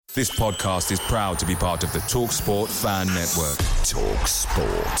This podcast is proud to be part of the TalkSport Fan Network.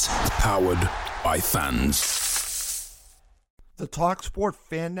 TalkSport. Powered by fans. The TalkSport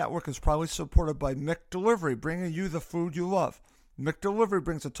Fan Network is proudly supported by McDelivery, bringing you the food you love. McDelivery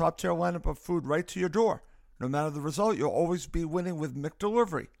brings a top-tier lineup of food right to your door. No matter the result, you'll always be winning with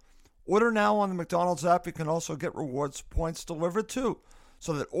McDelivery. Order now on the McDonald's app. You can also get rewards points delivered too,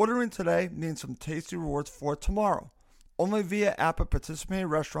 so that ordering today means some tasty rewards for tomorrow. Only via app at participating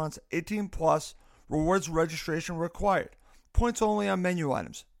restaurants. 18 plus. Rewards registration required. Points only on menu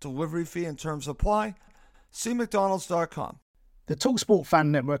items. Delivery fee and terms apply. See McDonald's.com. The TalkSport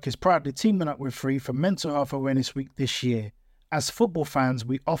Fan Network is proudly teaming up with Free for Mental Health Awareness Week this year. As football fans,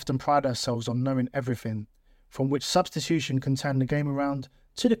 we often pride ourselves on knowing everything, from which substitution can turn the game around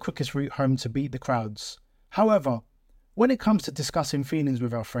to the quickest route home to beat the crowds. However, when it comes to discussing feelings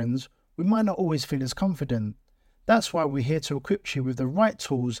with our friends, we might not always feel as confident. That's why we're here to equip you with the right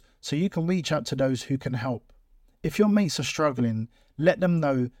tools so you can reach out to those who can help. If your mates are struggling, let them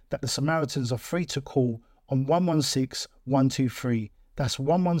know that the Samaritans are free to call on 116 123. That's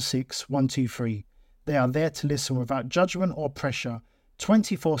 116 123. They are there to listen without judgment or pressure,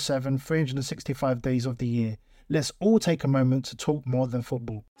 24/7, 365 days of the year. Let's all take a moment to talk more than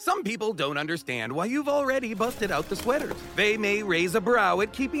football. Some people don't understand why you've already busted out the sweaters. They may raise a brow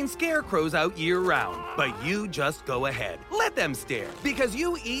at keeping scarecrows out year-round, but you just go ahead. Let them stare, because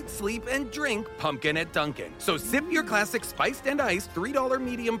you eat, sleep, and drink pumpkin at Dunkin'. So sip your classic spiced and iced $3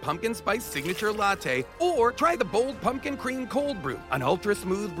 medium pumpkin spice signature latte, or try the bold pumpkin cream cold brew, an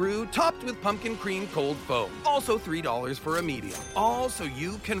ultra-smooth brew topped with pumpkin cream cold foam. Also $3 for a medium. All so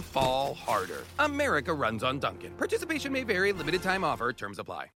you can fall harder. America runs on Dunkin'. Participation may vary. Limited time offer. Terms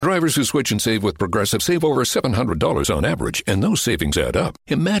apply. Drivers who switch and save with Progressive save over $700 on average, and those savings add up.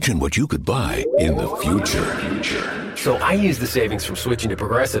 Imagine what you could buy in the future. So I used the savings from switching to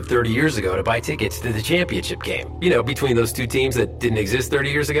Progressive 30 years ago to buy tickets to the championship game. You know, between those two teams that didn't exist 30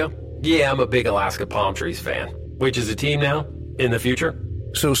 years ago. Yeah, I'm a big Alaska Palm Trees fan. Which is a team now? In the future?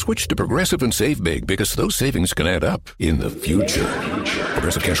 So switch to Progressive and save big, because those savings can add up in the future.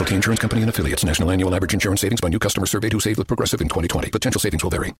 Progressive Casualty Insurance Company and Affiliates. National annual average insurance savings by new customers surveyed who saved with Progressive in 2020. Potential savings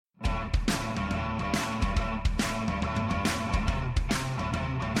will vary.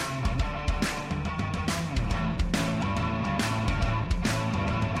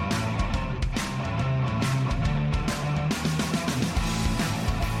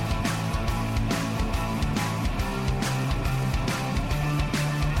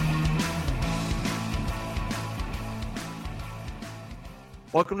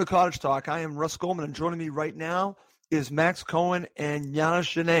 Welcome to Cottage Talk. I am Russ Goldman, and joining me right now is Max Cohen and Janis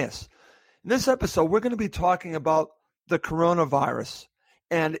Janaeus. In this episode, we're going to be talking about the coronavirus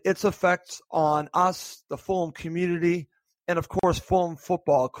and its effects on us, the Fulham community, and of course, Fulham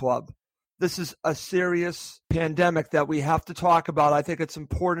Football Club. This is a serious pandemic that we have to talk about. I think it's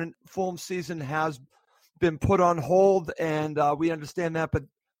important. Fulham season has been put on hold, and we understand that. But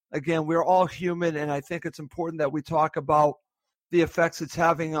again, we're all human, and I think it's important that we talk about the effects it's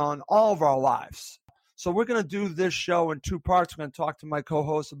having on all of our lives. So we're going to do this show in two parts. We're going to talk to my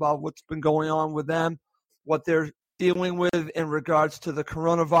co-hosts about what's been going on with them, what they're dealing with in regards to the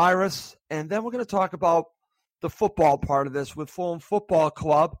coronavirus, and then we're going to talk about the football part of this with Fulham Football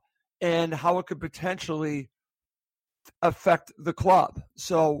Club and how it could potentially affect the club.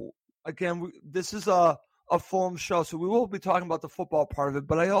 So again, this is a Fulham show, so we will be talking about the football part of it,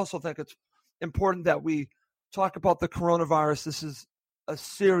 but I also think it's important that we talk about the coronavirus. This is a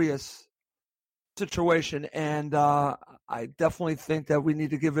serious situation, and I definitely think that we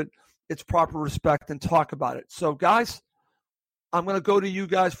need to give it its proper respect and talk about it. So, guys, I'm going to go to you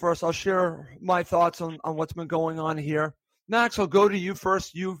guys first. I'll share my thoughts on what's been going on here. Max, I'll go to you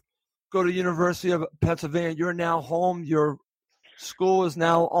first. You go to University of Pennsylvania. You're now home. Your school is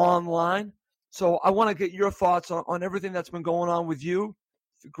now online. So I want to get your thoughts on everything that's been going on with you,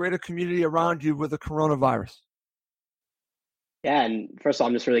 the greater community around you with the coronavirus. Yeah, and first of all,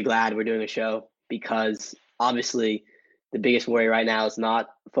 I'm just really glad we're doing a show, because obviously the biggest worry right now is not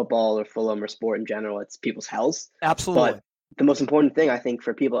football or Fulham or sport in general. It's people's health. Absolutely. But the most important thing, I think,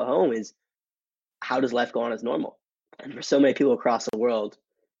 for people at home is, how does life go on as normal? And for so many people across the world,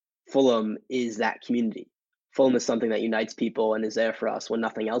 Fulham is that community. Fulham is something that unites people and is there for us when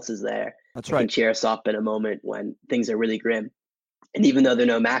nothing else is there. That's It right. can cheer us up in a moment when things are really grim. And even though there are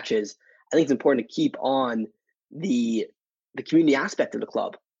no matches, I think it's important to keep on the community aspect of the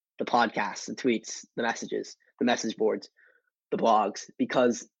club, the podcasts, the tweets, the messages, the message boards, the blogs,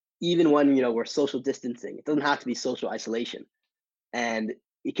 because even when, we're social distancing, it doesn't have to be social isolation. And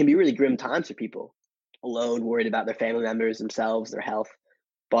it can be really grim times for people, alone, worried about their family members, themselves, their health.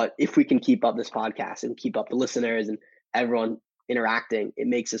 But if we can keep up this podcast and keep up the listeners and everyone interacting, it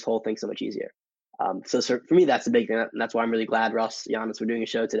makes this whole thing so much easier. So for me, that's the big thing. And that's why I'm really glad, Russ, Giannis, we're doing a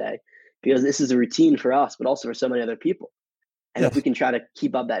show today, because this is a routine for us, but also for so many other people. And if we can try to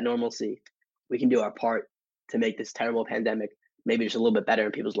keep up that normalcy, we can do our part to make this terrible pandemic maybe just a little bit better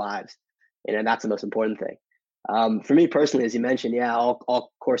in people's lives. And that's the most important thing. For me personally, as you mentioned,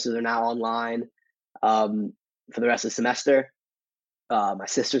 all courses are now online for the rest of the semester. My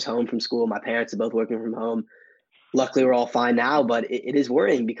sister's home from school. My parents are both working from home. Luckily, we're all fine now, but it is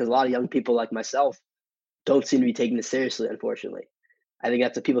worrying because a lot of young people like myself don't seem to be taking this seriously, unfortunately. I think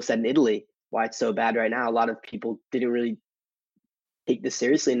that's what people said in Italy, why it's so bad right now. A lot of people didn't really take this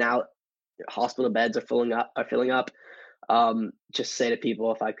seriously. Now, hospital beds are filling up. Just say to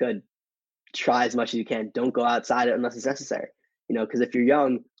people, if I could, try as much as you can. Don't go outside unless it's necessary. Because if you're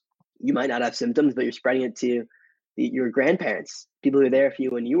young, you might not have symptoms, but you're spreading it to your grandparents, people who were there for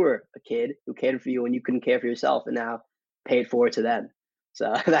you when you were a kid, who cared for you when you couldn't care for yourself, and now pay it forward to them.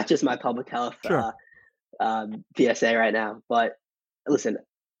 So that's just my public health PSA right now. But listen,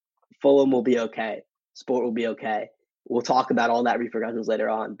 Fulham will be okay. Sport will be okay. We'll talk about all that repercussions later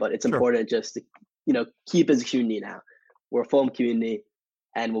on, but it's important just to, keep as a community now. We're a Fulham community,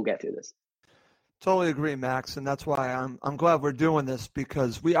 and we'll get through this. Totally agree, Max, and that's why I'm glad we're doing this,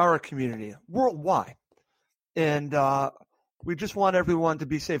 because we are a community worldwide, and we just want everyone to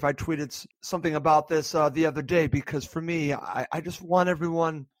be safe. I tweeted something about this the other day, because for me, I just want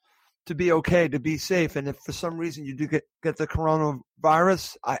everyone to be okay, to be safe, and if for some reason you do get the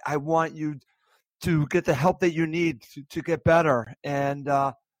coronavirus, I want you to get the help that you need to get better. And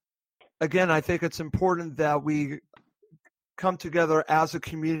again, I think it's important that we come together as a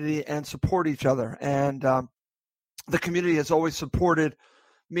community and support each other. And the community has always supported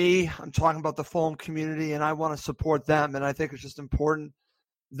me. I'm talking about the Fulham community, and I want to support them. And I think it's just important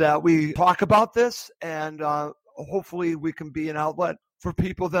that we talk about this, and hopefully we can be an outlet for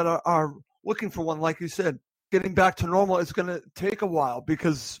people that are looking for one. Like you said, getting back to normal is going to take a while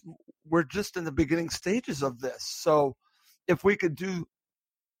because we're just in the beginning stages of this. So if we could do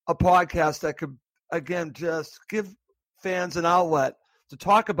a podcast that could, again, just give fans an outlet to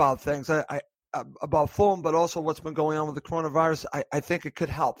talk about things about Fulham, but also what's been going on with the coronavirus, I think it could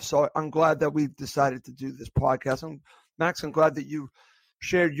help. So I'm glad that we decided to do this podcast. And Max, I'm glad that you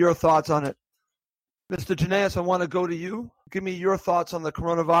shared your thoughts on it. Mr. Janaeus, I want to go to you. Give me your thoughts on the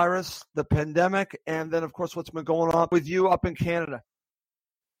coronavirus, the pandemic, and then, of course, what's been going on with you up in Canada.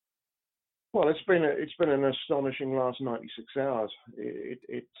 Well, it's been an astonishing last 96 hours.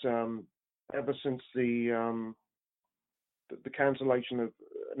 It's ever since the cancellation of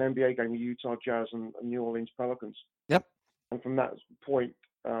an NBA game, Utah Jazz and New Orleans Pelicans. Yep. And from that point,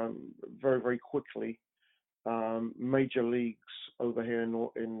 very, very quickly, major leagues over here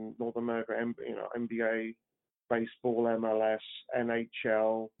in North America, NBA, baseball, MLS,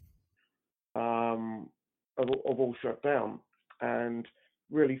 NHL, have all shut down. And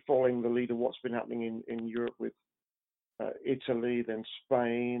really following the lead of what's been happening in Europe with Italy, then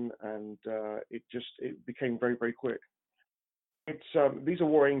Spain, and it became very, very quick. These are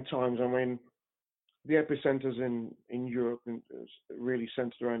worrying times. I mean, the epicenters in Europe is really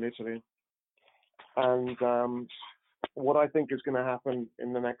centered around Italy. And what I think is going to happen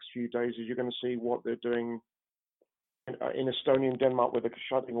in the next few days is you're going to see what they're doing in Estonia and Denmark, where they're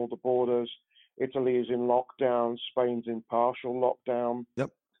shutting all the borders. Italy is in lockdown. Spain's in partial lockdown.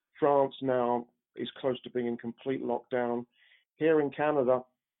 Yep. France now is close to being in complete lockdown. Here in Canada,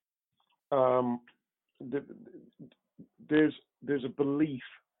 there's a belief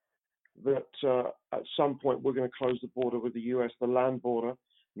that at some point we're going to close the border with the U.S., the land border.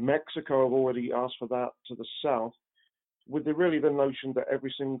 Mexico have already asked for that to the south, with the notion that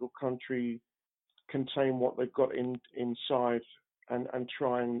every single country contain what they've got inside and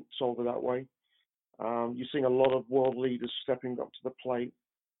try and solve it that way. You're seeing a lot of world leaders stepping up to the plate,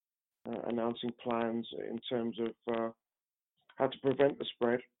 announcing plans in terms of how to prevent the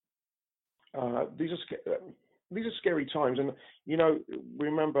spread. These are scary times, and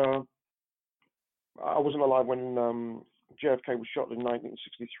remember, I wasn't alive when JFK was shot in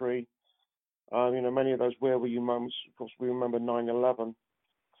 1963. Many of those where were you moments. Of course, we remember 9/11,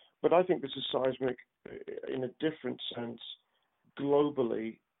 but I think this is seismic in a different sense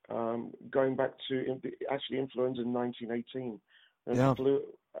globally. Going back to actually influenza in 1918, the flu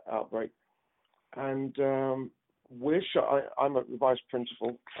outbreak, and we're shut. I'm a vice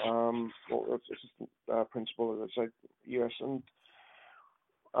principal, or assistant principal, as I say, US, and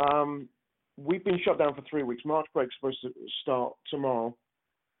we've been shut down for 3 weeks. March break's supposed to start tomorrow,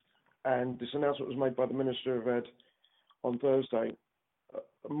 and this announcement was made by the Minister of Ed on Thursday.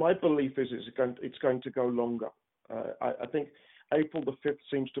 my belief is it's going to go longer. I think April the 5th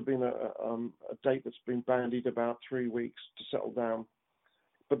seems to have been a date that's been bandied about 3 weeks to settle down.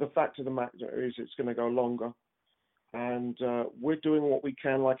 But the fact of the matter is it's going to go longer. And we're doing what we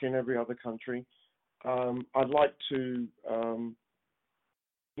can, like in every other country. I'd like to,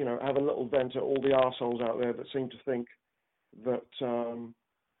 have a little vent at all the arseholes out there that seem to think that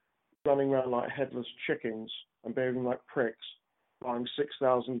running around like headless chickens and behaving like pricks, buying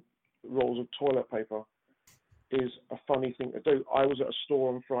 6,000 rolls of toilet paper is a funny thing to do. I was at a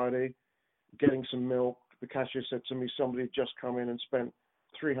store on Friday getting some milk. The cashier said to me somebody had just come in and spent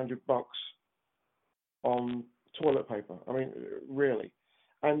 $300 on toilet paper. I mean, really.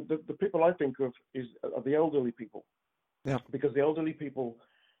 And the people I think of are the elderly people. Yeah. Because the elderly people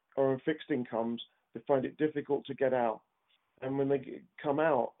are on fixed incomes. They find it difficult to get out. And when they come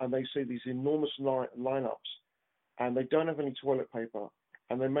out and they see these enormous lineups and they don't have any toilet paper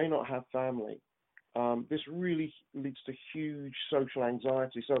and they may not have family, this really leads to huge social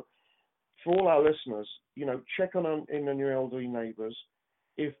anxiety. So for all our listeners, check in on your elderly neighbors.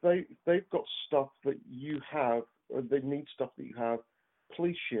 If they've got stuff that you have, or they need stuff that you have,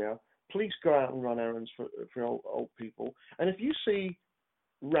 please share. Please go out and run errands for old people. And if you see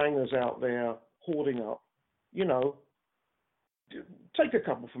rangers out there hoarding up, take a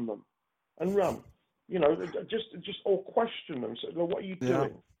couple from them and run. Just or question them. So, what are you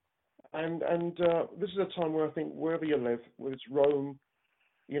doing? And this is a time where I think wherever you live, whether it's Rome,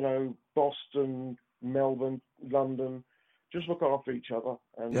 Boston, Melbourne, London, just look after each other,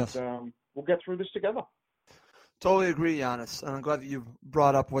 and we'll get through this together. Totally agree, Giannis. And I'm glad that you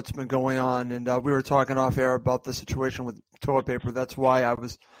brought up what's been going on. And we were talking off air about the situation with toilet paper. That's why I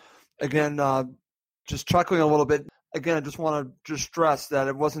was, again, just chuckling a little bit. Again, I just want to just stress that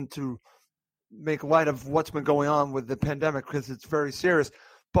it wasn't to make light of what's been going on with the pandemic because it's very serious.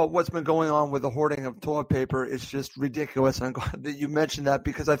 But what's been going on with the hoarding of toilet paper is just ridiculous. And I'm glad that you mentioned that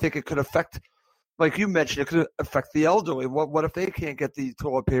because I think it could affect, like you mentioned, it could affect the elderly. What if they can't get the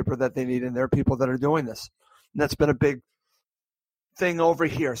toilet paper that they need? And there are people that are doing this. And that's been a big thing over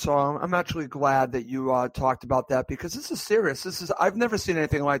here. So I'm actually glad that you talked about that because this is serious. I've never seen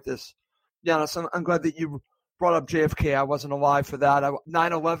anything like this. Giannis, I'm glad that you brought up JFK. I wasn't alive for that.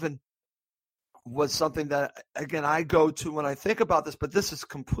 9/11 was something that, again, I go to when I think about this, but this is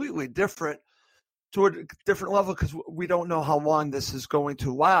completely different to a different level because we don't know how long this is going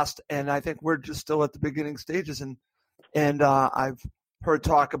to last. And I think we're just still at the beginning stages. And I've heard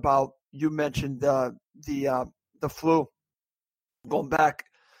talk about, you mentioned the flu, going back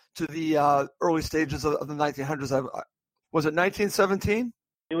to the early stages of the 1900s. Was it 1917?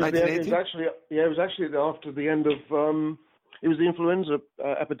 It was actually after the end of it was the influenza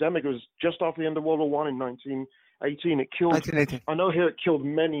epidemic. It was just after the end of World War I in 1918. It killed. 1918. I know here it killed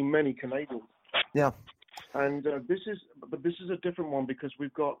many Canadians. Yeah. And this is a different one because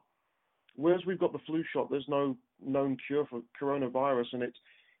whereas we've got the flu shot, there's no known cure for coronavirus, and it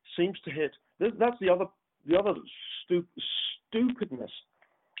seems to hit. That's the other stupidness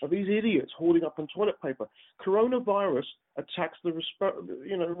of these idiots hoarding up on toilet paper. Coronavirus attacks the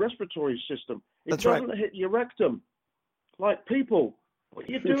respiratory system. It doesn't hit your rectum. Like, people, what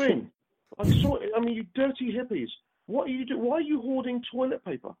are you doing? You dirty hippies. What are you doing? Why are you hoarding toilet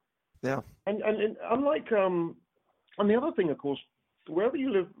paper? Yeah. And unlike and the other thing, of course, wherever you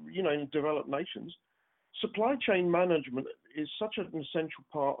live, in developed nations, supply chain management is such an essential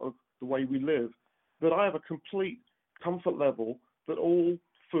part of the way we live that I have a complete comfort level that all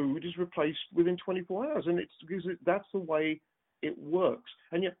food is replaced within 24 hours, and it's because that's the way it works.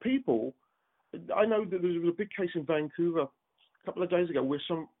 And yet people, I know that there was a big case in Vancouver a couple of days ago where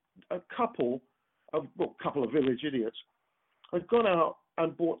a couple of village idiots had gone out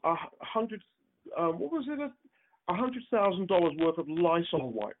and bought $100,000 worth of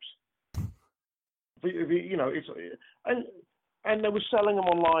Lysol wipes. And they were selling them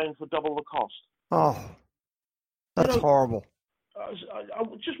online for double the cost. Oh, that's horrible. I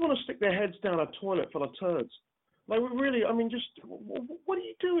just want to stick their heads down a toilet full of turds. Like, really, what are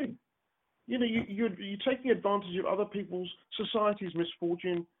you doing? You're taking advantage of other people's society's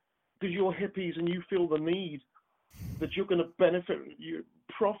misfortune because you're hippies and you feel the need that you're going to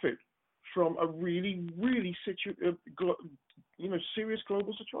profit from a really, really serious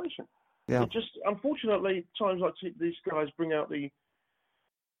global situation. Yeah. It just, unfortunately, times like these guys bring out the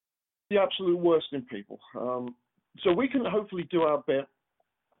absolute worst in people. So we can hopefully do our bit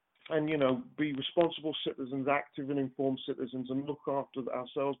and, be responsible citizens, active and informed citizens, and look after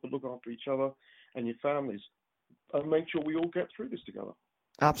ourselves, but look after each other and your families, and make sure we all get through this together.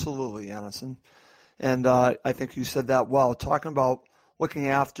 Absolutely, Giannis. And I think you said that well. Talking about looking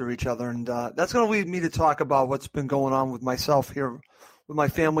after each other. And that's going to lead me to talk about what's been going on with myself here, with my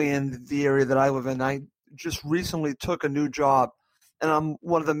family in the area that I live in. I just recently took a new job, and I'm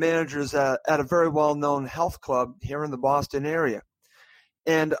one of the managers at a very well-known health club here in the Boston area.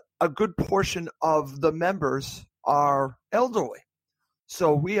 And a good portion of the members are elderly.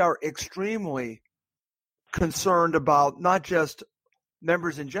 So we are extremely concerned about not just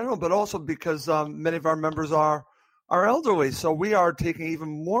members in general, but also because many of our members are elderly. So we are taking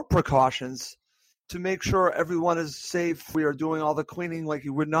even more precautions to make sure everyone is safe. We are doing all the cleaning like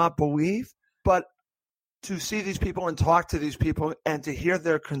you would not believe. But to see these people and talk to these people and to hear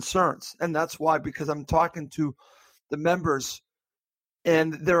their concerns. And that's why, because I'm talking to the members,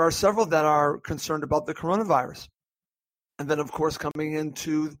 and there are several that are concerned about the coronavirus. And then, of course, coming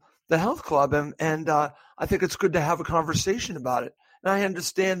into the health club. And I think it's good to have a conversation about it. And I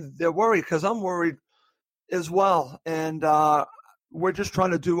understand their worry, because I'm worried as well. And we're just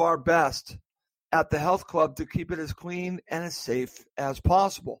trying to do our best at the health club to keep it as clean and as safe as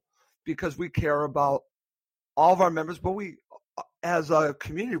possible, because we care about all of our members, but we, as a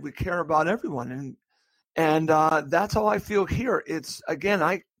community, we care about everyone. And that's how I feel here. It's, again,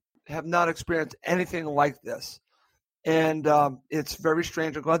 I have not experienced anything like this. And it's very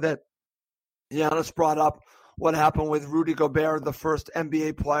strange. I'm glad that Giannis brought up what happened with Rudy Gobert, the first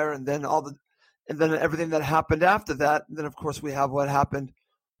NBA player, and then everything that happened after that. And then, of course, we have what happened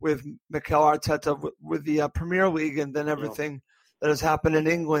with Mikel Arteta with the Premier League, and then everything that has happened in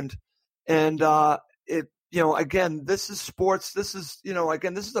England. And again, this is sports. This is,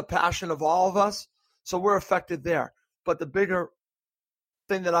 again, this is a passion of all of us. So we're affected there. But the bigger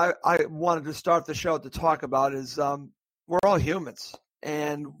thing that I wanted to start the show to talk about is we're all humans.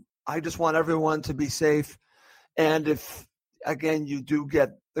 And I just want everyone to be safe. And if, again, you do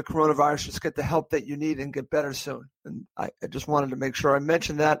get the coronavirus, just get the help that you need and get better soon. And I just wanted to make sure I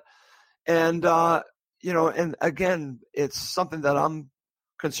mentioned that. And, and again, it's something that I'm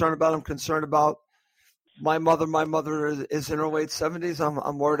concerned about. I'm concerned about my mother. My mother is in her late 70s.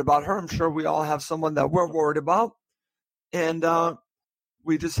 I'm worried about her. I'm sure we all have someone that we're worried about. And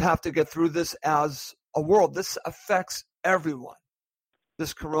we just have to get through this as a world. This affects everyone,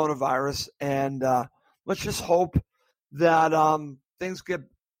 this coronavirus. And let's just hope that things get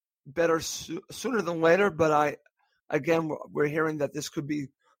better sooner than later. But we're hearing that this could be,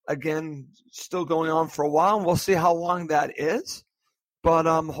 again, still going on for a while. And we'll see how long that is. But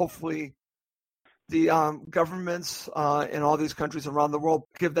hopefully the governments in all these countries around the world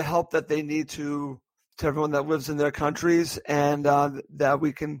give the help that they need to everyone that lives in their countries, and that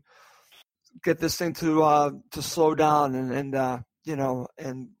we can get this thing to slow down, and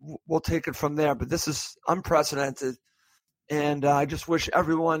we'll take it from there. But this is unprecedented, and I just wish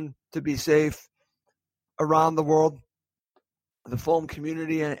everyone to be safe around the world, the foam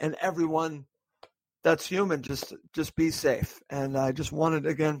community, and everyone that's human. Just be safe. And I just wanted,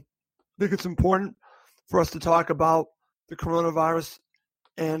 again, I think it's important for us to talk about the coronavirus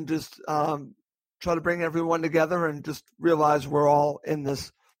and just try to bring everyone together and just realize we're all in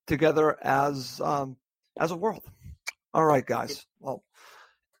this together as a world. All right, guys. Well,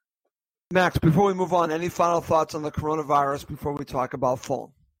 Max, before we move on, any final thoughts on the coronavirus before we talk about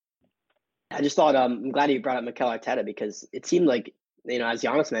foam? I just thought I'm glad you brought up Mikel Arteta, because it seemed like, as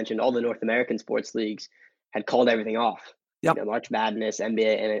Giannis mentioned, all the North American sports leagues had called everything off. Yep. March Madness,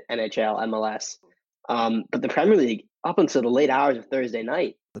 NBA, NHL, MLS. But the Premier League, up until the late hours of Thursday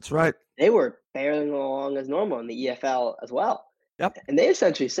night, that's right, they were barreling along as normal, in the EFL as well. Yep. And they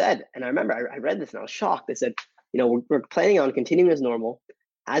essentially said, and I remember I read this and I was shocked. They said, we're planning on continuing as normal.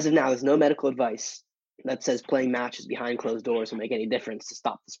 As of now, there's no medical advice that says playing matches behind closed doors will make any difference to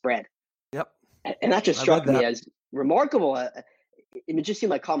stop the spread. Yep. And that just struck me as remarkable. It just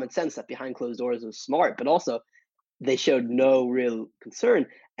seemed like common sense that behind closed doors was smart, but also they showed no real concern.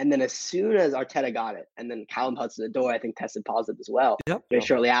 And then as soon as Arteta got it, and then Callum Hudson-Odoi, I think, tested positive as well, very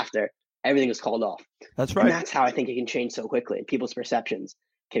shortly after, everything was called off. That's right. And that's how I think it can change so quickly. People's perceptions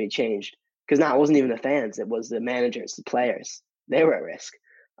can be changed. Because now it wasn't even the fans. It was the managers, the players. They were at risk.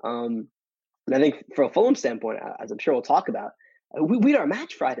 And I think from a Fulham standpoint, as I'm sure we'll talk about, we had our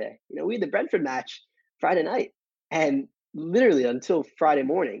match Friday. We had the Brentford match Friday night. And literally until Friday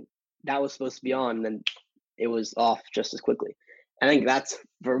morning, that was supposed to be on, and then it was off just as quickly. I think that's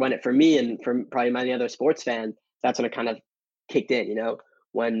for me and for probably many other sports fans, that's when it kind of kicked in,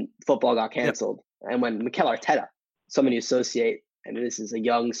 when football got canceled. Yep. And when Mikel Arteta, someone you associate, this is a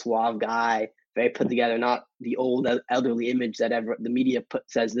young, suave guy, very put together, not the old elderly image that the media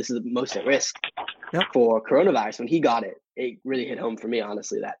says this is the most at risk for coronavirus. When he got it, it really hit home for me,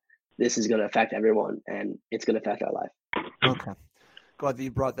 honestly, that this is going to affect everyone and it's going to affect our life. Okay. glad that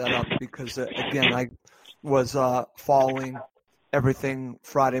you brought that up because, again, I was following everything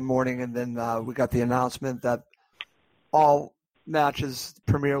Friday morning, and then we got the announcement that all matches,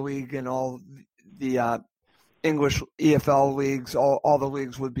 Premier League and all the English EFL leagues, all the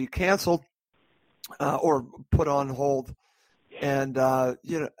leagues would be canceled or put on hold. And,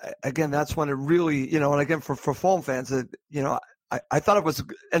 again, that's when it really, and again, for Fulham fans, I thought it was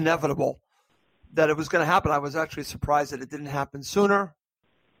inevitable that it was going to happen. I was actually surprised that it didn't happen sooner,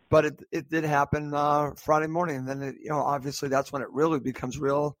 but it did happen Friday morning. And then, obviously that's when it really becomes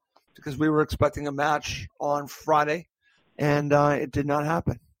real because we were expecting a match on Friday, and it did not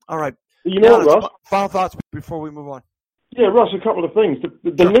happen. All right. Russ? Final thoughts before we move on. Yeah, Russ, a couple of things.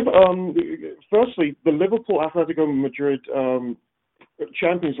 Firstly, the Liverpool Atletico Madrid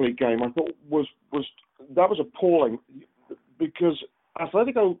Champions League game, I thought was appalling because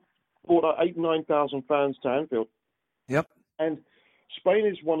Atletico brought 8,000-9,000 fans to Anfield. Yep. And Spain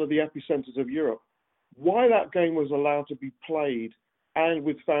is one of the epicenters of Europe. Why that game was allowed to be played and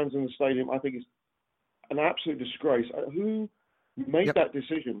with fans in the stadium, I think is an absolute disgrace. Who made that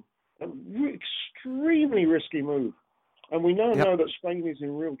decision? An extremely risky move. And we now know that Spain is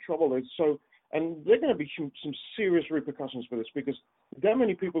in real trouble. And there are going to be some serious repercussions for this because that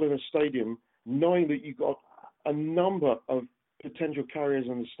many people in a stadium, knowing that you've got a number of potential carriers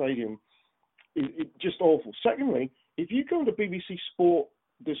in the stadium, it's just awful. Secondly, if you go to BBC Sport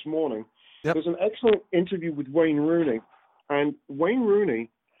this morning, there's an excellent interview with Wayne Rooney. And Wayne Rooney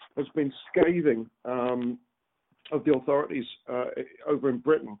has been scathing of the authorities over in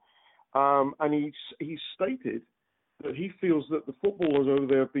Britain. And he stated that he feels that the footballers over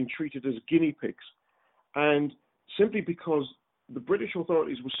there have been treated as guinea pigs. And simply because the British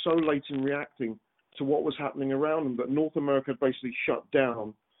authorities were so late in reacting to what was happening around them, that North America basically shut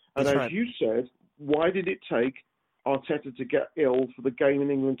down. And as you said, why did it take Arteta to get ill for the game in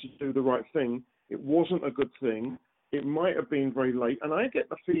England to do the right thing? It wasn't a good thing. It might have been very late. And I get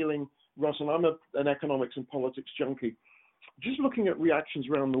the feeling, Russ, and I'm an economics and politics junkie, just looking at reactions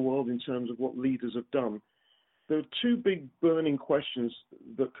around the world in terms of what leaders have done, there are two big burning questions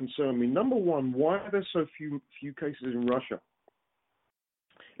that concern me. Number one, why are there so few cases in Russia?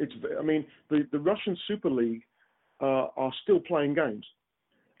 The Russian Super League are still playing games,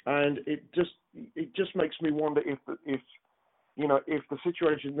 and it just makes me wonder if the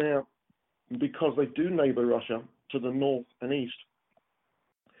situation there, because they do neighbour Russia to the north and east,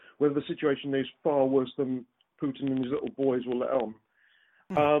 whether the situation is far worse than Putin and his little boys will let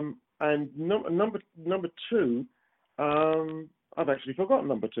on. And number two, I've actually forgotten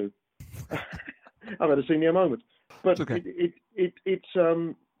number two. I've had a senior moment. But okay.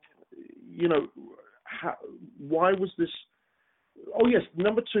 Why was this? Oh yes,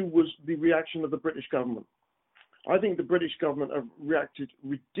 number two was the reaction of the British government. I think the British government have reacted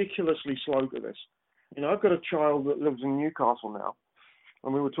ridiculously slow to this. I've got a child that lives in Newcastle now,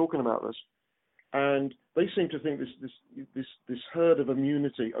 and we were talking about this, and they seem to think this herd of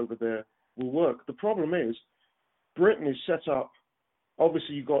immunity over there will work. The problem is, Britain is set up.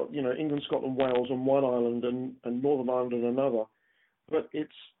 Obviously, you've got England, Scotland, Wales on one island and Northern Ireland on another, but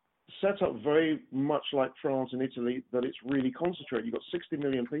it's set up very much like France and Italy, that it's really concentrated. You've got 60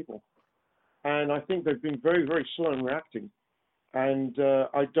 million people, and I think they've been very, very slow in reacting. And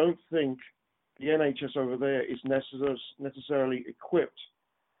I don't think the NHS over there is necessarily equipped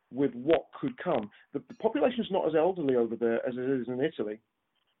with what could come. The population is not as elderly over there as it is in Italy.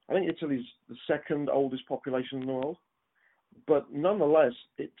 I think Italy's the second oldest population in the world. But nonetheless,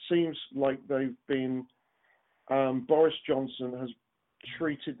 it seems like they've been, Boris Johnson has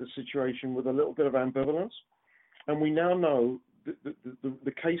treated the situation with a little bit of ambivalence. And we now know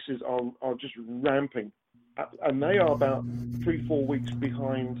the cases are just ramping. And they are about 3-4 weeks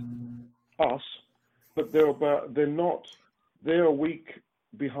behind us, but they're a week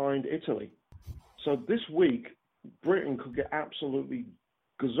behind Italy. So this week, Britain could get absolutely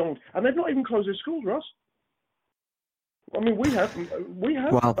gazonked. And they've not even closed their schools, Russ. I mean, we have.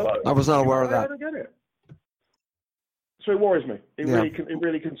 Wow, I was not aware of that. I don't get it. So it worries me. It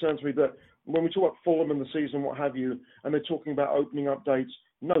really concerns me that when we talk about Fulham and the season, what have you, and they're talking about opening up dates,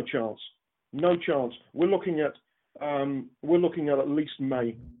 no chance. We're looking at at least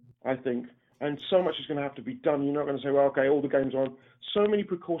May, I think, and so much is going to have to be done. You're not going to say, well, okay, all the games are on. So many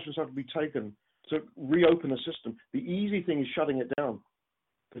precautions have to be taken to reopen a system. The easy thing is shutting it down.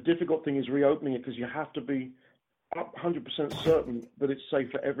 The difficult thing is reopening it because you have to be 100% certain that it's safe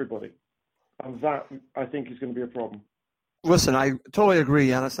for everybody. And that, I think, is going to be a problem. Listen, I totally agree,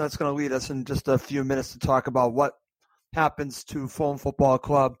 Giannis. That's going to lead us in just a few minutes to talk about what happens to Fulham Football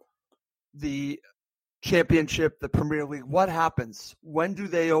Club. The Championship, the Premier League. What happens? When do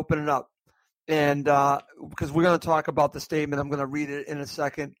they open it up? And because we're going to talk about the statement, I'm going to read it in a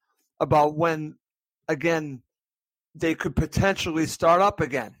second, about when, again, they could potentially start up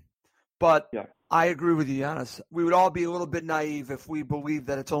again. But I agree with you, Giannis. We would all be a little bit naive if we believe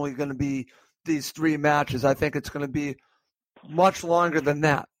that it's only going to be these 3 matches. I think it's going to be much longer than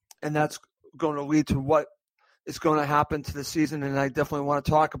that. And that's going to lead to what is going to happen to the season. And I definitely want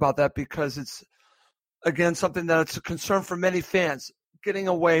to talk about that because it's, again, something that's a concern for many fans, getting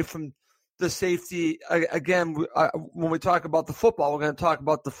away from the safety. Again, when we talk about the football, we're going to talk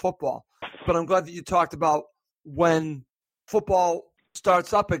about the football. But I'm glad that you talked about when football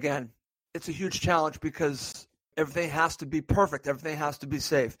starts up again. It's a huge challenge because everything has to be perfect. Everything has to be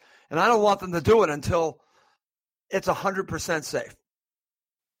safe. And I don't want them to do it until it's 100% safe.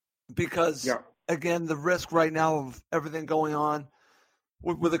 Because, again, the risk right now of everything going on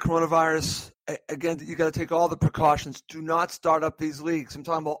with the coronavirus, again, you got to take all the precautions. Do not start up these leagues. I'm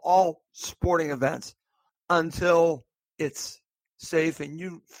talking about all sporting events until it's safe and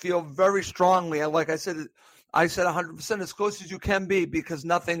you feel very strongly. And like I said 100% as close as you can be because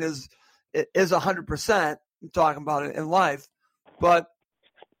nothing is 100%. I'm talking about it in life, but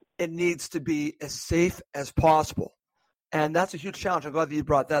it needs to be as safe as possible. And that's a huge challenge. I'm glad that you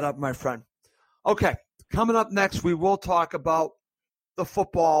brought that up, my friend. Okay, coming up next, we will talk about the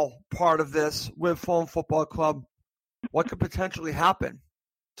football part of this with Fulham Football Club. What could potentially happen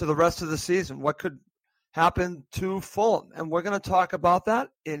to the rest of the season? What could happen to Fulham? And we're going to talk about that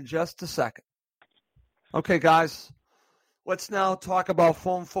in just a second. Okay, guys, let's now talk about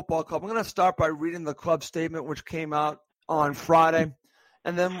Fulham Football Club. I'm going to start by reading the club statement, which came out on Friday.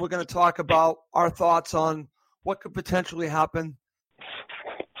 And then we're going to talk about our thoughts on what could potentially happen.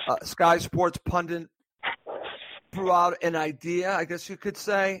 Sky Sports pundit threw out an idea, I guess you could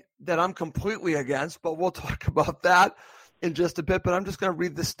say, that I'm completely against, but we'll talk about that in just a bit. But I'm just going to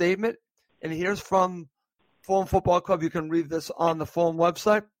read the statement. And here's from Fulham Football Club. You can read this on the Fulham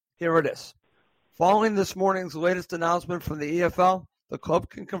website. Here it is. Following this morning's latest announcement from the EFL, the club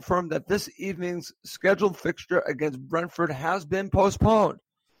can confirm that this evening's scheduled fixture against Brentford has been postponed.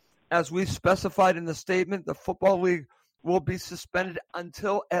 As we specified in the statement, the Football League will be suspended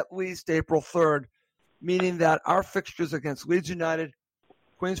until at least April 3rd, meaning that our fixtures against Leeds United,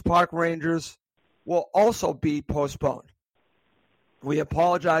 Queen's Park Rangers will also be postponed. We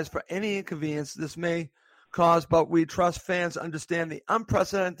apologize for any inconvenience this may cause, but we trust fans understand the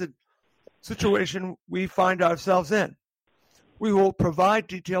unprecedented situation we find ourselves in. We will provide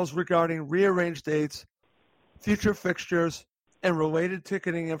details regarding rearranged dates, future fixtures, and related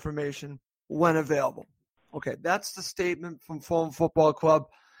ticketing information when available. Okay, that's the statement from Fulham Football Club.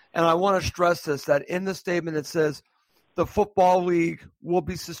 And I want to stress this, that in the statement it says the Football League will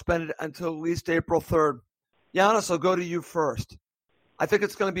be suspended until at least April 3rd. Giannis, I'll go to you first. I think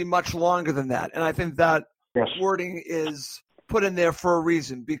it's going to be much longer than that. And I think that wording is put in there for a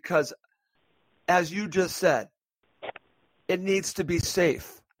reason because, as you just said, it needs to be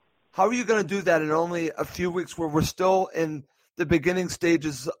safe. How are you going to do that in only a few weeks where we're still in the beginning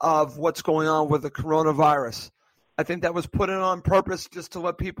stages of what's going on with the coronavirus? I think that was put in on purpose just to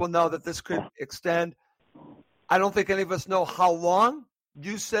let people know that this could extend. I don't think any of us know how long.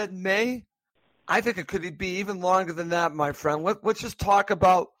 You said May. I think it could be even longer than that, my friend. Let's just talk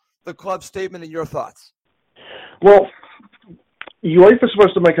about the club statement and your thoughts. Well, UEFA is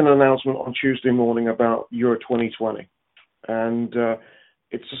supposed to make an announcement on Tuesday morning about Euro 2020. And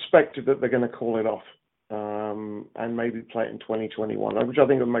it's suspected that they're going to call it off and maybe play it in 2021, which I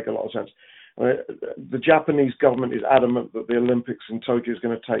think would make a lot of sense. The Japanese government is adamant that the Olympics in Tokyo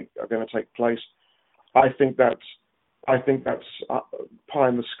are going to take place. I think that's pie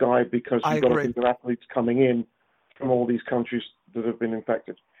in the sky because you've got to think of athletes coming in from all these countries that have been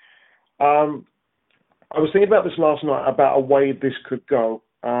infected. I was thinking about this last night about a way this could go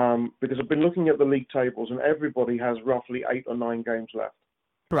because I've been looking at the league tables and everybody has roughly 8 or 9 games left.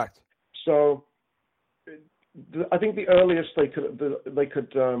 Correct. So I think the earliest they could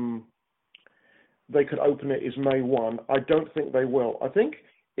open it is May 1. I don't think they will. I think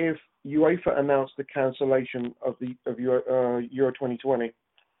if UEFA announced the cancellation of Euro 2020,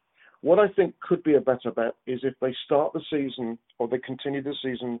 what I think could be a better bet is if they start the season or they continue the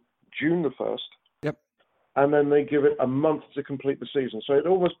season June the 1st. Yep. And then they give it a month to complete the season. So it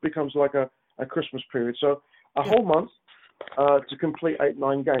almost becomes like a Christmas period. So a whole month to complete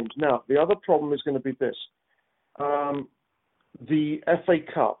 8-9 games. Now, the other problem is going to be this. The FA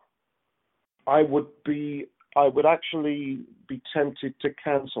Cup, I would actually be tempted to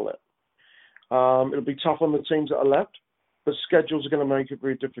cancel it. It'll be tough on the teams that are left, but schedules are going to make it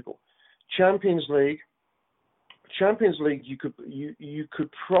very difficult. Champions League, Champions League, you could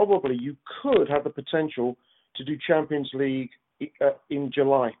have the potential to do Champions League in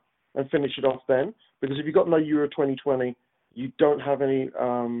July and finish it off then, because if you've got no Euro 2020, you don't have any,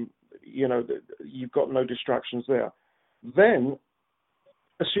 you've got no distractions there. Then,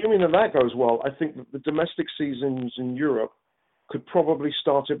 assuming that goes well, I think that the domestic seasons in Europe could probably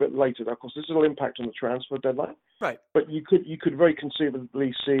start a bit later. Of course, this will impact on the transfer deadline. Right. But you could very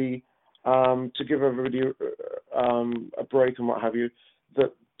conceivably see, to give everybody a break and what have you,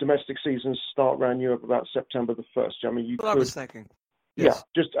 that domestic seasons start around Europe about September the 1st. I mean, I was thinking. Yes.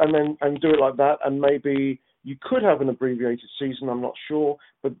 Yeah, and do it like that, and maybe you could have an abbreviated season. I'm not sure,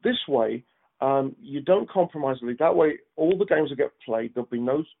 but this way, you don't compromise the league. That way, all the games will get played. There'll be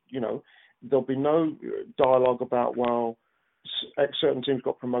no dialogue about, well, certain teams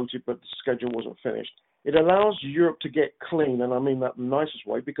got promoted, but the schedule wasn't finished. It allows Europe to get clean, and I mean that in the nicest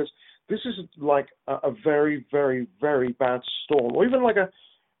way, because this is like a very, very, very bad storm, or even like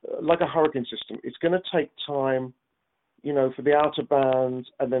a hurricane system. It's going to take time, for the outer band,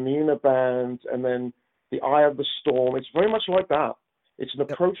 and then the inner band, and then the eye of the storm. It's very much like that. It's an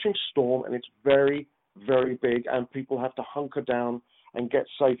approaching storm, and it's very, very big, and people have to hunker down and get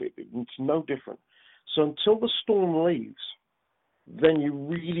safe. It's no different. So until the storm leaves, then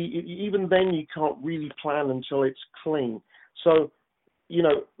even then you can't really plan until it's clean. So,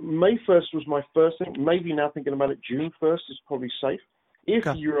 May 1st was my first thing. Maybe now thinking about it, June 1st is probably safe if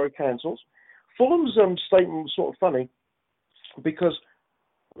the Euro cancels. Fulham's statement was sort of funny because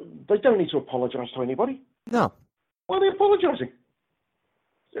they don't need to apologise to anybody. No. Why are they apologising?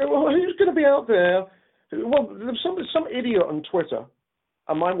 Well, who's going to be out there? Well, there's some idiot on Twitter,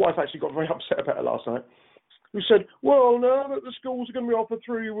 and my wife actually got very upset about it last night, who said, well, now that the schools are going to be off for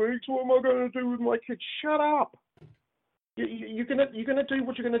 3 weeks, what am I going to do with my kids? Shut up. You're going to do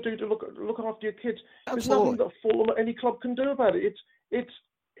what you're going to do to look after your kids. There's nothing that Fulham or any club can do about it.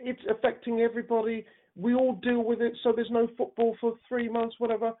 It's affecting everybody. We all deal with it, so there's no football for 3 months,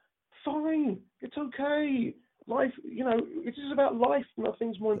 whatever. Fine. It's okay. Life, it is about life.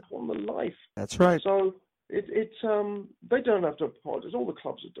 Nothing's more important than life. That's right. So they don't have to apologize. All the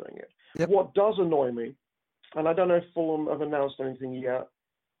clubs are doing it. Yep. What does annoy me, and I don't know if Fulham have announced anything yet,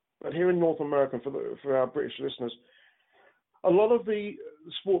 but here in North America, for our British listeners, a lot of the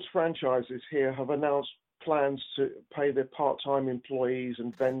sports franchises here have announced plans to pay their part-time employees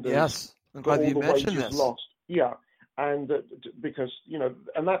and vendors. Yes, I'm glad you mentioned this. Lost. Yeah, and because,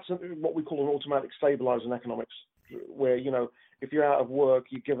 and that's what we call an automatic stabilizer in economics, where, if you're out of work,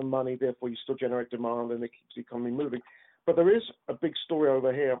 you're given money, therefore you still generate demand and it keeps the economy moving. But there is a big story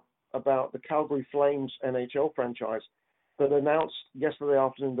over here about the Calgary Flames NHL franchise that announced yesterday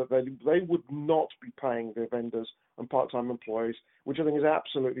afternoon that they would not be paying their vendors and part-time employees, which I think is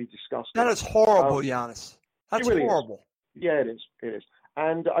absolutely disgusting. That is horrible, Giannis. That's really horrible. Yeah, it is.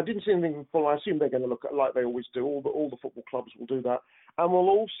 And I didn't see anything full. I assume they're going to look like they always do. All the football clubs will do that, and we'll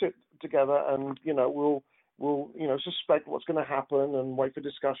all sit together and we'll suspect what's going to happen and wait for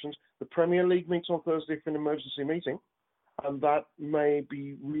discussions. The Premier League meets on Thursday for an emergency meeting, and that may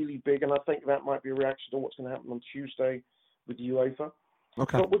be really big. And I think that might be a reaction to what's going to happen on Tuesday with the UEFA.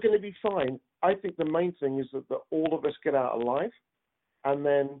 Okay. But we're going to be fine. I think the main thing is that all of us get out alive, and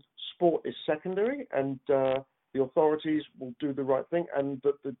then sport is secondary, and the authorities will do the right thing, and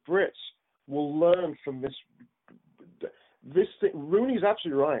that the Brits will learn from this thing. Rooney's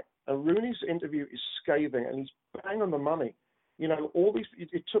absolutely right, and Rooney's interview is scathing, and he's bang on the money. All these.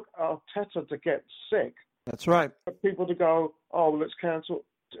 It took Arteta to get sick. That's right. For people to go, oh, let's cancel,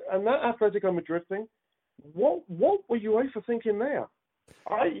 and that Atletico Madrid thing. What were UEFA thinking there?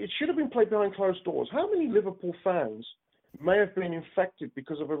 It should have been played behind closed doors. How many Liverpool fans may have been infected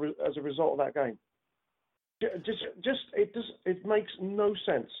because as a result of that game? It makes no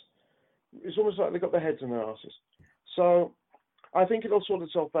sense. It's almost like they've got their heads in their asses. So I think it'll sort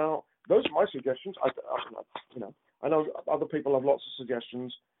itself out. Those are my suggestions. I know other people have lots of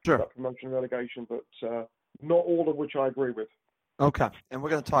suggestions about promotion and relegation, but not all of which I agree with. Okay, and we're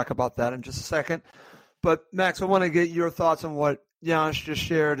going to talk about that in just a second. But Max, I want to get your thoughts on what Giannis just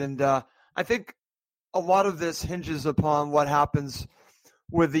shared, and I think a lot of this hinges upon what happens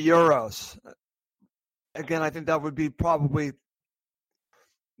with the Euros. Again, I think that would be probably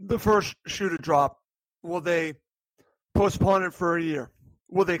the first shoe to drop. Will they postpone it for a year?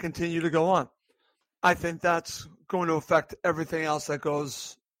 Will they continue to go on? I think that's going to affect everything else that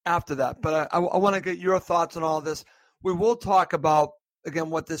goes after that. But I want to get your thoughts on all this. We will talk about, again,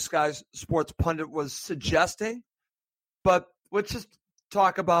 what this guy's sports pundit was suggesting. But let's just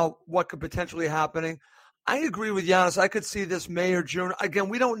talk about what could potentially happening. I agree with Giannis. I could see this May or June. Again,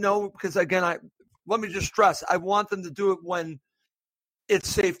 we don't know because, again, let me just stress, I want them to do it when it's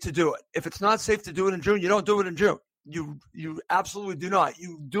safe to do it. If it's not safe to do it in June, you don't do it in June. You absolutely do not.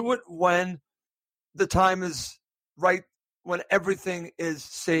 You do it when the time is right, when everything is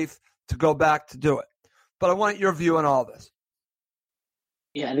safe to go back to do it. But I want your view on all this.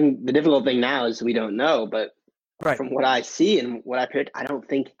 Yeah, I think the difficult thing now is we don't know, but from what I see and what I predict, I don't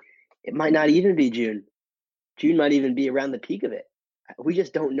think it might not even be June. June might even be around the peak of it. We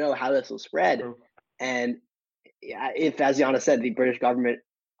just don't know how this will spread. And if, as Giannis said, the British government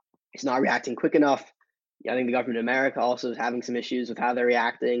is not reacting quick enough, I think the government of America also is having some issues with how they're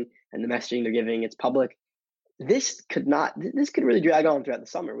reacting and the messaging they're giving its public. This could really drag on throughout the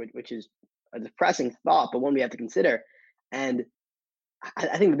summer, which is a depressing thought, but one we have to consider. And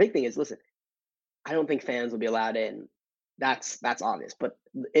I think the big thing is, listen, I don't think fans will be allowed in. That's obvious. But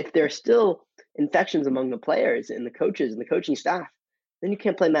if there's still infections among the players and the coaches and the coaching staff, then you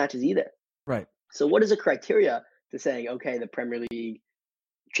can't play matches either. Right. So what is the criteria to saying, okay, the Premier League,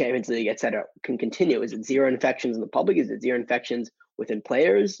 Champions League, et cetera, can continue? Is it zero infections in the public? Is it zero infections within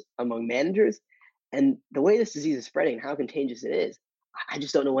players, among managers? And the way this disease is spreading, how contagious it is, I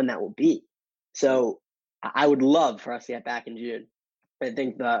just don't know when that will be. So I would love for us to get back in June. I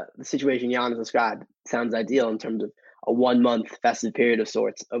think the situation Giannis described sounds ideal in terms of a 1 month festive period of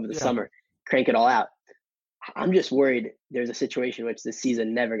sorts over the summer, crank it all out. I'm just worried there's a situation in which the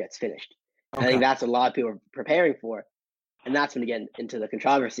season never gets finished. Okay. I think that's what a lot of people are preparing for. And that's when you get into the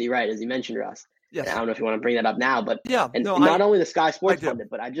controversy, right, as you mentioned, Russ. Yes. I don't know if you want to bring that up now, but not only the Sky Sports pundit,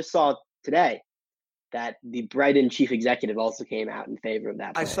 but I just saw today that the Brighton chief executive also came out in favor of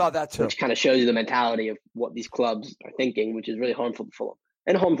that plan. I saw that too. Which kind of shows you the mentality of what these clubs are thinking, which is really harmful to Fulham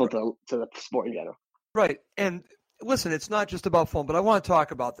and harmful to the sport in general. Right. And listen, it's not just about Fulham, but I want to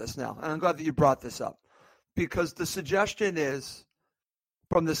talk about this now. And I'm glad that you brought this up because the suggestion is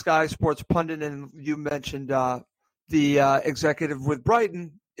from the Sky Sports pundit, and you mentioned the executive with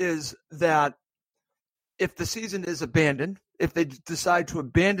Brighton, is that if the season is abandoned, if they decide to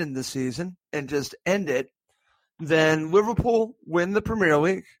abandon the season and just end it, then Liverpool win the Premier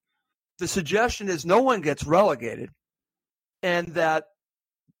League. The suggestion is no one gets relegated, and that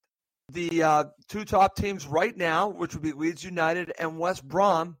the two top teams right now, which would be Leeds United and West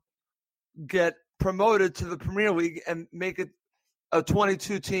Brom, get promoted to the Premier League and make it a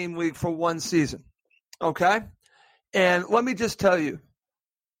 22-team league for one season. Okay? And let me just tell you,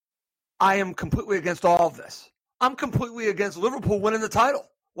 I am completely against all of this. I'm completely against Liverpool winning the title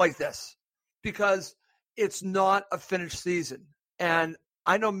like this because it's not a finished season. And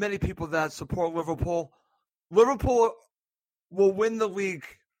I know many people that support Liverpool. Liverpool will win the league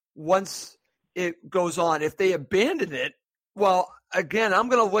once it goes on. If they abandon it, well, again, I'm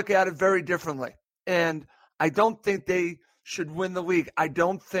going to look at it very differently. And I don't think they should win the league. I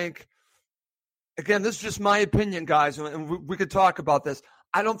don't think, again, this is just my opinion, guys, and we could talk about this.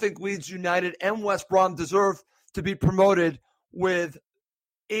 I don't think Leeds United and West Brom deserve to be promoted with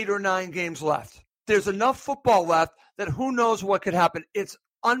 8 or 9 games left. There's enough football left that who knows what could happen. It's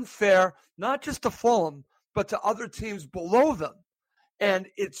unfair, not just to Fulham, but to other teams below them. And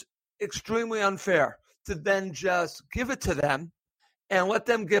it's extremely unfair to then just give it to them and let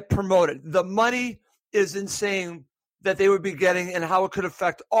them get promoted. The money is insane that they would be getting and how it could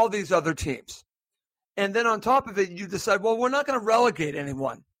affect all these other teams. And then on top of it, you decide, well, we're not going to relegate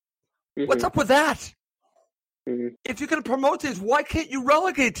anyone. Mm-hmm. What's up with that? Mm-hmm. If you're going to promote teams, why can't you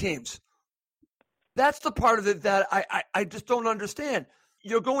relegate teams? That's the part of it that I just don't understand.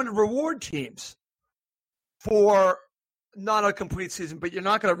 You're going to reward teams for not a complete season, but you're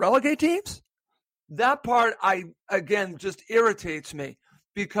not going to relegate teams? That part, again, just irritates me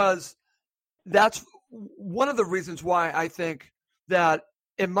because that's one of the reasons why I think that,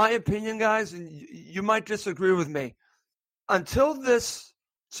 in my opinion, guys, and you might disagree with me, until this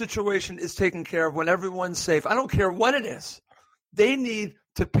situation is taken care of, when everyone's safe, I don't care when it is, they need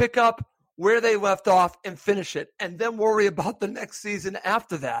to pick up where they left off and finish it, and then worry about the next season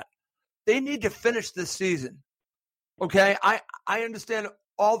after that. They need to finish this season. Okay? I understand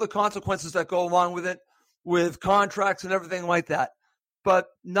all the consequences that go along with it, with contracts and everything like that. But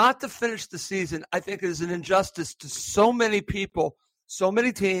not to finish the season, I think, is an injustice to so many people, so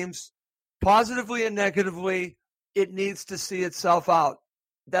many teams, positively and negatively. It needs to see itself out.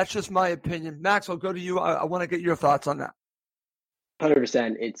 That's just my opinion. Max, I'll go to you. I want to get your thoughts on that.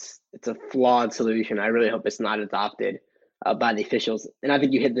 100%. It's a flawed solution. I really hope it's not adopted by the officials. And I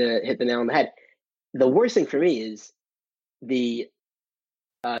think you hit the nail on the head. The worst thing for me is the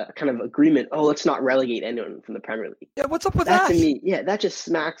kind of agreement, let's not relegate anyone from the Premier League. Yeah, what's up with that? To me, that just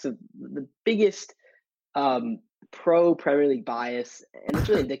smacks of the biggest pro-Premier League bias, and it's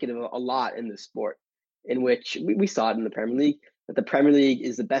really indicative of a lot in this sport, in which we saw it in the Premier League, that the Premier League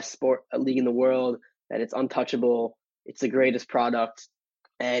is the best league in the world, that it's untouchable, it's the greatest product,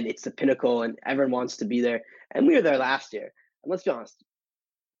 and it's the pinnacle, and everyone wants to be there. And we were there last year, and let's be honest,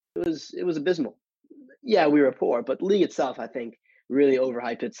 it was abysmal. Yeah, we were poor, but the league itself, I think, really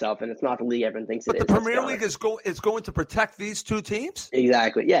overhyped itself, and it's not the league everyone thinks it is. But the Premier League is going to protect these two teams?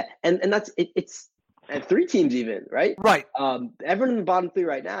 Exactly, yeah. And that's it's and 3 teams even, right? Right. Everyone in the bottom 3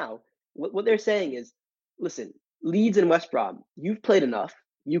 right now, what they're saying is, listen, Leeds and West Brom, you've played enough,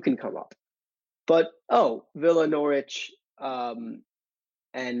 you can come up. But, Villa, Norwich, and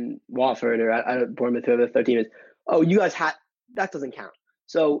Watford, or Bournemouth, whoever the third team is, you guys that doesn't count.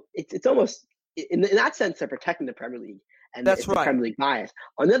 So it's almost, in that sense, they're protecting the Premier League. And that's the Premier League bias.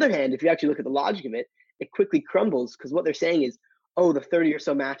 On the other hand, if you actually look at the logic of it, it quickly crumbles, because what they're saying is, the 30 or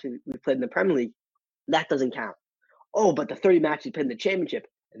so matches we played in the Premier League, that doesn't count. But the 30 matches we played in the Championship,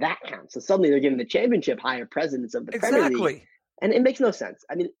 that counts. So suddenly they're giving the Championship higher precedence of the Premier League. And it makes no sense.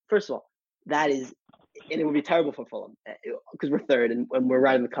 I mean, first of all, that is, and it would be terrible for Fulham, because we're third and we're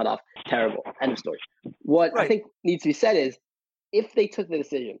right in the cutoff. Terrible. End of story. What I think needs to be said is, if they took the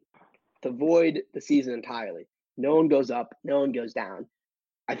decision to void the season entirely, no one goes up, no one goes down,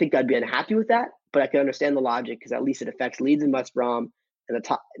 I think I'd be unhappy with that, but I can understand the logic, because at least it affects Leeds and West Brom, and the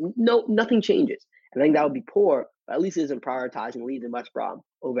top. Nothing changes. I think that would be poor, but at least it isn't prioritizing Leeds and West Brom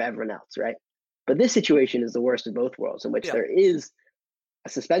over everyone else, right? But this situation is the worst of both worlds, in which there is a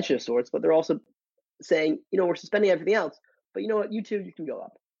suspension of sorts, but they're also saying, we're suspending everything else, but you know what, you can go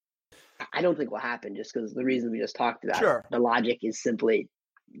up. I don't think will happen, just because the reason we just talked about. Sure. The logic is simply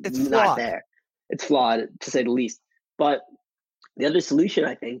not flawed. there. It's flawed, to say the least. But the other solution,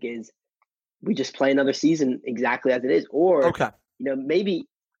 I think, is we just play another season exactly as it is. Or, maybe,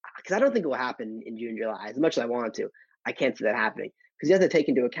 because I don't think it will happen in June, July, as much as I want to. I can't see that happening, because you have to take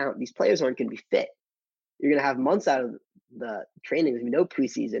into account these players aren't going to be fit. You're going to have months out of the training. There's going to be no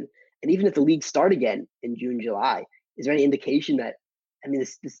preseason. And even if the league start again in June, July, is there any indication that,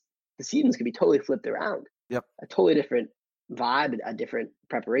 the season's going to be totally flipped around? Yep. A totally different vibe, a different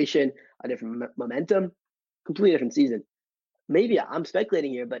preparation, a different momentum, completely different season. Maybe I'm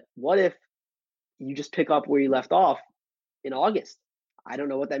speculating here, but what if you just pick up where you left off in August? I don't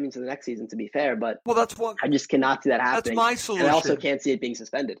know what that means for the next season, to be fair, but I just cannot see that happening. That's my solution. And I also can't see it being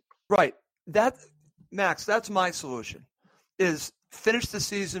suspended. Right. Max, that's my solution, is finish the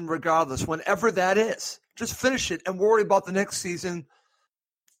season regardless, whenever that is. Just finish it and worry about the next season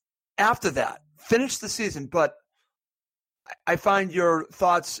after that. Finish the season. But I find your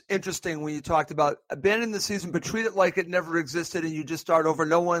thoughts interesting when you talked about abandoning the season, but treat it like it never existed and you just start over.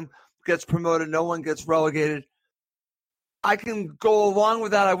 No one gets promoted. No one gets relegated. I can go along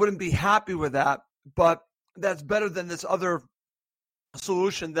with that. I wouldn't be happy with that, but that's better than this other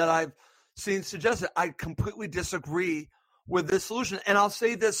solution that I've seen suggested. I completely disagree with this solution. And I'll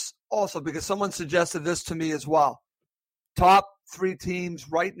say this also because someone suggested this to me as well. Top 3 teams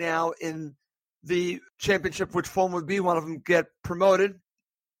right now in the championship, which Fulham would be one of them, get promoted,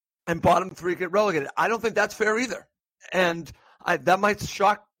 and bottom 3 get relegated. I don't think that's fair either. And that might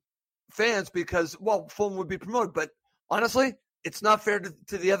shock fans because, Fulham would be promoted. But honestly, it's not fair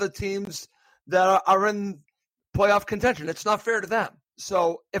to the other teams that are in playoff contention. It's not fair to them.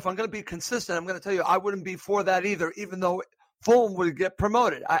 So if I'm going to be consistent, I'm going to tell you I wouldn't be for that either, even though Fulham would get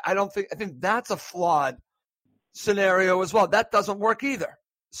promoted. I think that's a flawed scenario as well. That doesn't work either.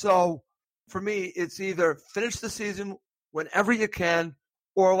 So for me, it's either finish the season whenever you can,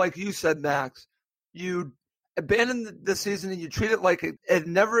 or like you said, Max, you abandon the season and you treat it like it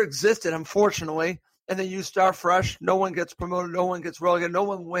never existed, unfortunately, and then you start fresh. No one gets promoted. No one gets relegated. No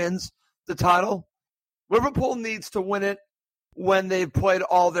one wins the title. Liverpool needs to win it when they've played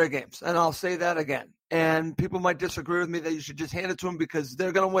all their games. And I'll say that again. And people might disagree with me that you should just hand it to them because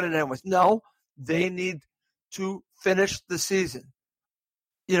they're going to win it anyways. No, they need to finish the season.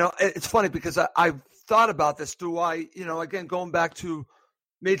 It's funny because I've thought about this. Again, going back to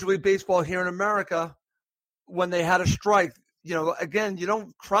Major League Baseball here in America, when they had a strike, again, you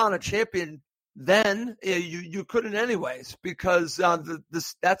don't crown a champion then. You couldn't anyways because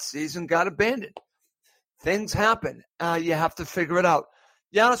that season got abandoned. Things happen. You have to figure it out.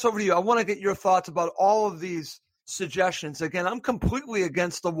 Giannis, over to you. I want to get your thoughts about all of these suggestions. Again, I'm completely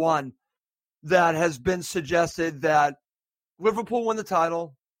against the one that has been suggested that Liverpool win the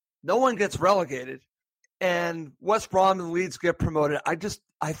title, no one gets relegated, and West Brom and Leeds get promoted. I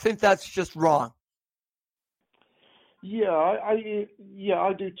think that's just wrong. Yeah, I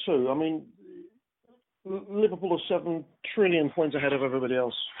do too. I mean, Liverpool are 7 trillion points ahead of everybody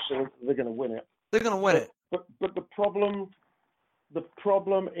else, so they're going to win it. They're going to win it. But the problem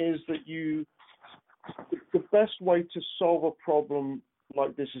is that the best way to solve a problem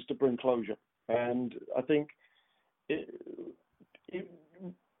like this is to bring closure. And I think the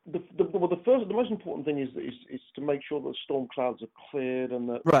most important thing is to make sure that storm clouds are cleared and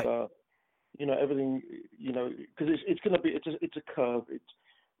that right. Everything, because it's a curve.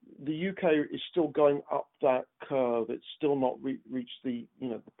 The UK is still going up that curve. It's still not reached the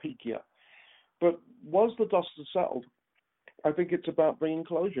peak yet. But once the dust has settled, I think it's about bringing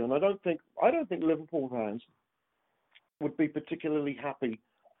closure. And I don't think Liverpool fans would be particularly happy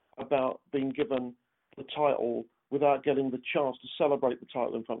about being given the title without getting the chance to celebrate the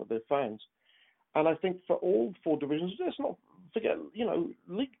title in front of their fans. And I think for all four divisions, let's not forget,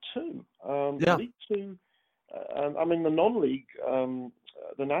 League Two. League Two, the non-league,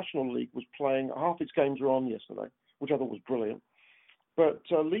 the National League was playing, half its games were on yesterday, which I thought was brilliant. But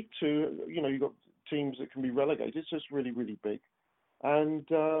League Two, you've got teams that can be relegated, so it's really, really big. And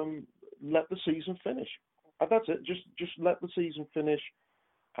let the season finish. That's it. Just let the season finish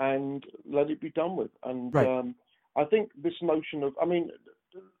and let it be done with. And right. I think this notion of,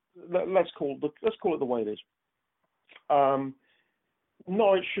 let's call it the way it is.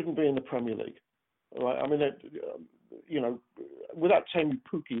 Norwich shouldn't be in the Premier League, right? Without Temu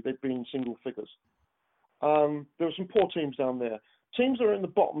Pukki, they'd be in single figures. There are some poor teams down there. Teams that are in the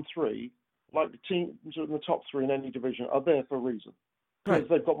bottom three, like the teams in the top three in any division, are there for a reason. Because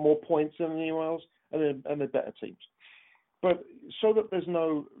they've got more points than anyone else, and they're better teams. But so that there's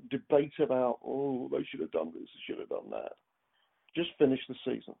no debate about, they should have done this, they should have done that. Just finish the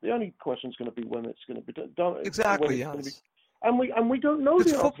season. The only question is going to be when it's going to be done. Exactly, yes. And we don't know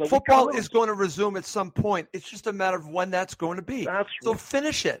the answer. Football is going to resume at some point. It's just a matter of when that's going to be. So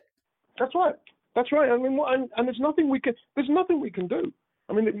finish it. That's right. And there's nothing we can do.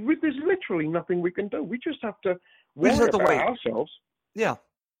 There's literally nothing we can do. We just have to worry about ourselves. Yeah.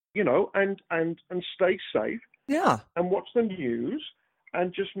 And stay safe. Yeah. And watch the news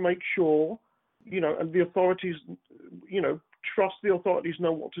and just make sure, and the authorities, trust the authorities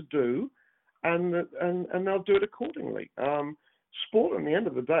know what to do, and they'll do it accordingly. Sport, at the end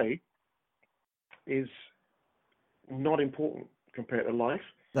of the day, is not important compared to life.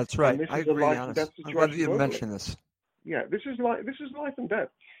 That's right. I agree. I'm glad you mentioned this. Yeah, this is life and death.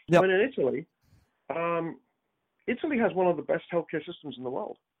 Yep. When in Italy, Italy has one of the best healthcare systems in the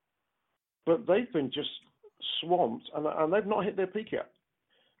world, but they've been just swamped, and they've not hit their peak yet,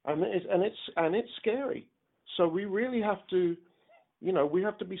 and it's scary. So we really have to, we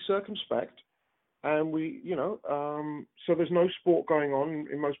have to be circumspect, and so there's no sport going on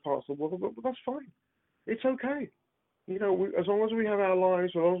in most parts of the world, but that's fine. It's okay. As long as we have our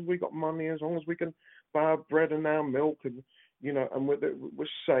lives, as long as we got money, as long as we can buy our bread and our milk, and and we're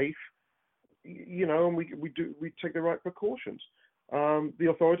safe, and we take the right precautions. The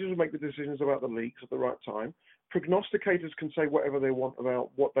authorities will make the decisions about the leagues at the right time. Prognosticators can say whatever they want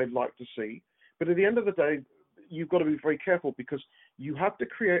about what they'd like to see, but at the end of the day, you've got to be very careful, because you have to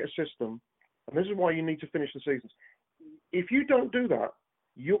create a system, and this is why you need to finish the seasons. If you don't do that,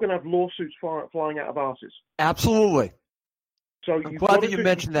 you're going to have lawsuits flying out of arses. Absolutely. So I'm glad that you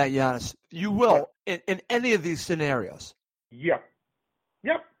mentioned that, Giannis. You will in any of these scenarios. Yeah.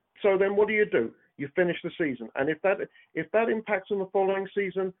 Yep. So then what do? You finish the season, and if that impacts on the following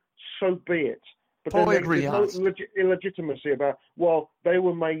season, so be it. But totally then agree. There's no illegitimacy about, they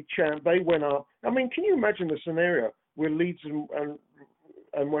were made champ, they went up. Can you imagine the scenario where Leeds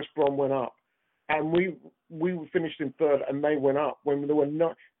and West Brom went up, and we finished in third, and they went up when there were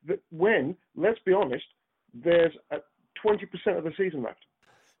not? When, let's be honest, there's 20% of the season left.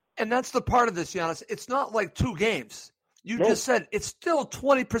 And that's the part of this, Giannis. It's not like 2 games. You just said it's still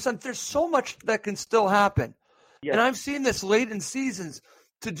 20%. There's so much that can still happen. Yes. And I've seen this late in seasons.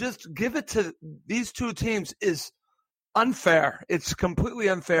 To just give it to these 2 teams is unfair. It's completely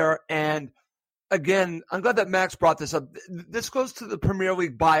unfair. And again, I'm glad that Max brought this up. This goes to the Premier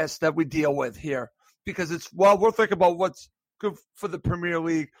League bias that we deal with here, because we're thinking about what's good for the Premier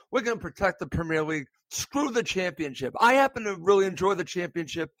League. We're going to protect the Premier League. Screw the championship. I happen to really enjoy the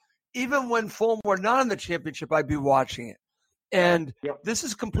championship. Even when Fulham were not in the championship, I'd be watching it. And This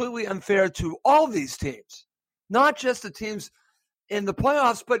is completely unfair to all these teams, not just the teams in the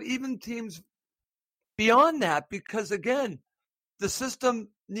playoffs, but even teams beyond that, because again, the system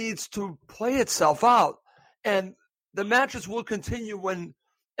needs to play itself out, and the matches will continue when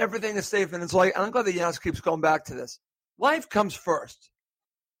everything is safe. And I'm glad that Giannis keeps going back to this. Life comes first.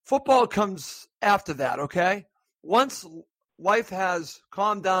 Football comes after that, okay? Once life has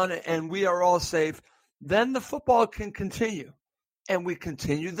calmed down and we are all safe, then the football can continue, and we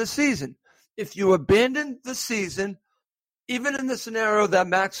continue the season. if you abandon the season, even in the scenario that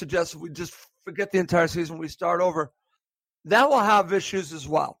Max suggests, we just forget the entire season, we start over, that will have issues as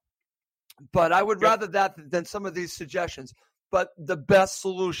well. But I would rather that than some of these suggestions. But the best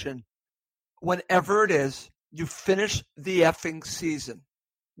solution, whenever it is, you finish the effing season.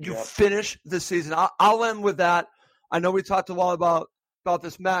 You finish the season. I'll end with that. I know we talked a lot about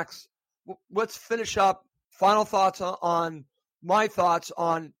this, Max. Let's finish up. Final thoughts on my thoughts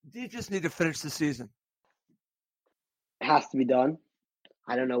on, do you just need to finish the season? It has to be done.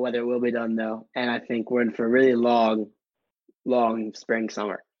 I don't know whether it will be done, though. And I think we're in for a really long spring,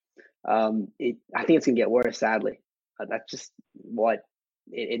 summer. I think it's going to get worse, sadly. That's just what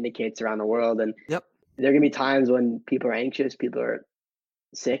it indicates around the world. And there are going to be times when people are anxious, people are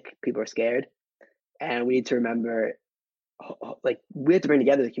sick, people are scared. And we need to remember, we have to bring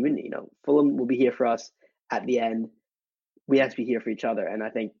together the community. Fulham will be here for us at the end. We have to be here for each other. And I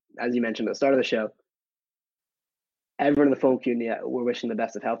think, as you mentioned at the start of the show, everyone in the Fulham community, we're wishing the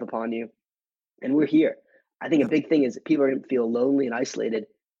best of health upon you. And we're here. I think a big thing is people are going to feel lonely and isolated.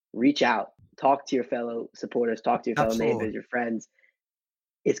 Reach out. Talk to your fellow supporters. Talk to your fellow neighbors, your friends.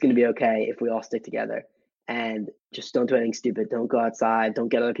 It's going to be okay if we all stick together. And just don't do anything stupid. Don't go outside. Don't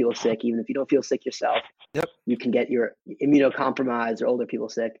get other people sick. Even if you don't feel sick yourself, you can get your immunocompromised or older people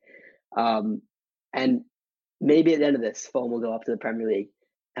sick. And maybe at the end of this, Fulham will go up to the Premier League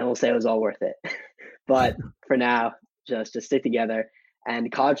and we'll say it was all worth it. But for now, just stick together.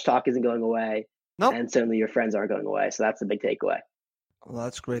 And college talk isn't going away. And certainly your friends aren't going away. So that's a big takeaway. Well,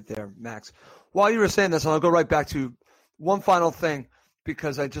 that's great there, Max. While you were saying this, and I'll go right back to one final thing,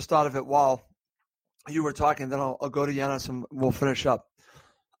 because I just thought of it while you were talking, then I'll go to Giannis and we'll finish up.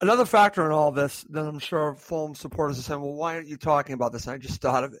 Another factor in all this that I'm sure Fulham supporters are saying, well, why aren't you talking about this? And I just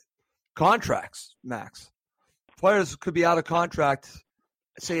thought of it. Contracts, Max. Players could be out of contract,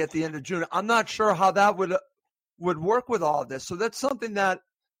 say, at the end of June. I'm not sure how that would work with all of this. So that's something that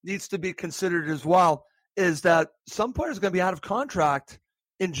needs to be considered as well, is that some players are going to be out of contract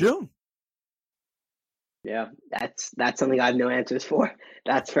in June. Yeah, that's something I have no answers for.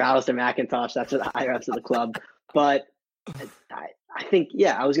 That's for Alistair McIntosh. That's for the higher ups of the club. But I think,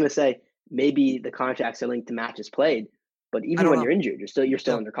 I was going to say maybe the contracts are linked to matches played. But even when you're injured, you're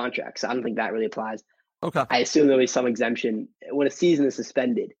still under contract. So I don't think that really applies. Okay. I assume there'll be some exemption when a season is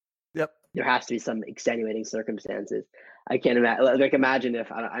suspended. There has to be some extenuating circumstances. I can't imagine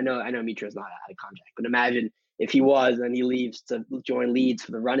if I know Mitro's not out of contract, but imagine if he was and he leaves to join Leeds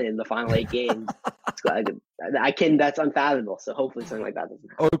for the run-in the final 8 games. That's unfathomable. So hopefully something like that doesn't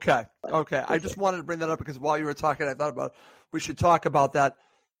happen. Okay. I just wanted to bring that up because while you were talking, I thought about we should talk about that.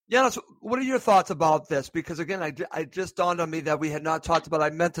 Giannis, what are your thoughts about this? Because again, I just dawned on me that we had not talked about. I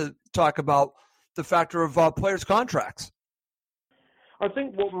meant to talk about the factor of players' contracts. I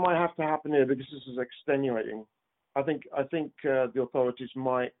think what might have to happen here, because this is extenuating, I think the authorities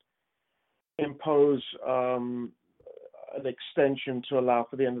might impose an extension to allow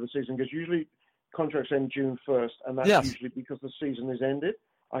for the end of the season, because usually contracts end June 1st, and that's usually because the season is ended.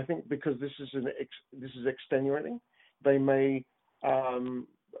 I think because this is extenuating, they may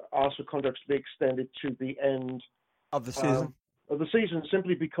ask for contracts to be extended to the end of the season.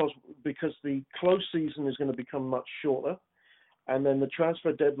 Simply because the close season is going to become much shorter. And then the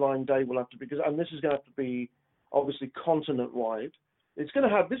transfer deadline day will have to be, and this is going to have to be obviously continent-wide. This is going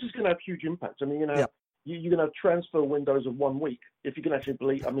to have huge impacts. I mean, you're going to have transfer windows of 1 week, if you can actually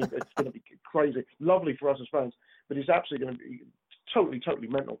believe. I mean, it's going to be crazy. Lovely for us as fans, but it's absolutely going to be totally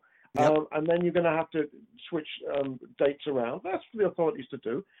mental. And then you're going to have to switch dates around. That's for the authorities to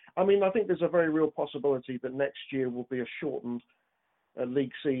do. I mean, I think there's a very real possibility that next year will be a shortened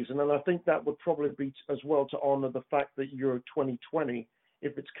league season, and I think that would probably be as well to honour the fact that Euro 2020,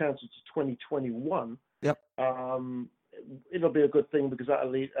 if it's cancelled to 2021, it'll be a good thing because that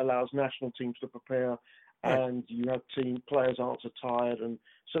allows national teams to prepare, and you have players aren't so tired, and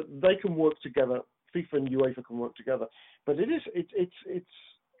so they can work together. FIFA and UEFA can work together, but it's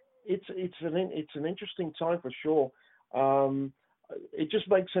an interesting time for sure. It just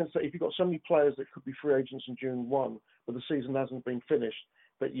makes sense that if you've got so many players that could be free agents in June 1, but the season hasn't been finished,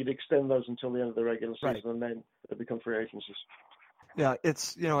 that you'd extend those until the end of the regular season, and then they become free agencies. Yeah,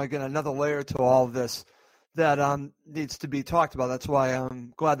 it's, again, another layer to all of this that needs to be talked about. That's why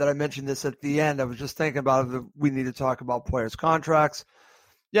I'm glad that I mentioned this at the end. I was just thinking about it. We need to talk about players' contracts.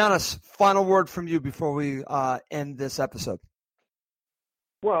 Giannis, final word from you before we end this episode.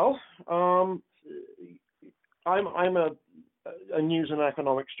 Well, I'm a news and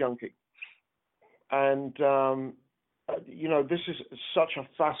economics junkie. And, this is such a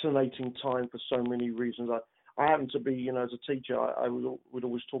fascinating time for so many reasons. I happen to be, as a teacher, I would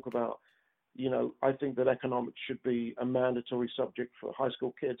always talk about I think that economics should be a mandatory subject for high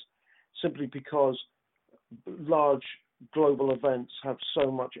school kids, simply because large global events have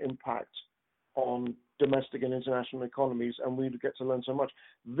so much impact on domestic and international economies, and we get to learn so much.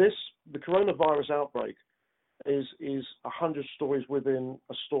 The coronavirus outbreak is 100 stories within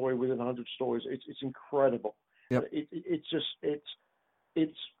a story within 100 stories. It's incredible. Yep.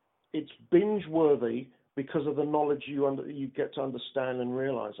 It's binge worthy because of the knowledge you get to understand and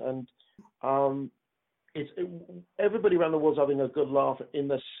realize. And everybody around the world's having a good laugh in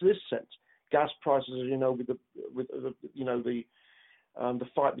this sense. Gas prices, as you know, with the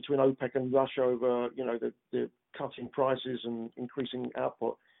fight between OPEC and Russia over the cutting prices and increasing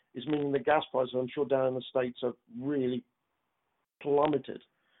output is meaning the gas prices, I'm sure, down in the States have really plummeted.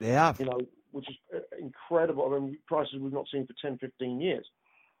 They have. Which is incredible. I mean, prices we've not seen for 10, 15 years.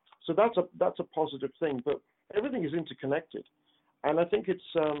 So that's a positive thing. But everything is interconnected, and I think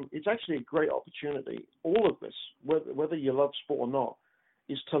it's actually a great opportunity. All of this, whether you love sport or not,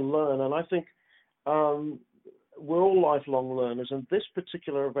 is to learn. And I think we're all lifelong learners, and this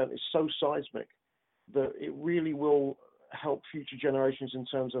particular event is so seismic that it really will help future generations in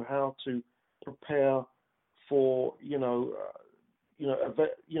terms of how to prepare for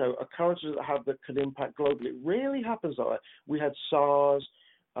occurrences that could impact globally. It rarely happens that way. We had SARS,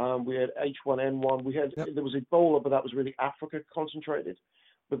 we had H1N1, there was Ebola, but that was really Africa concentrated.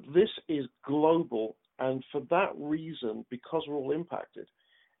 But this is global, and for that reason, because we're all impacted,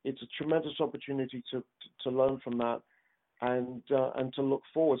 it's a tremendous opportunity to learn from that and to look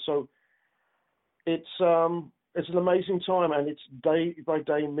forward. So it's an amazing time, and it's day by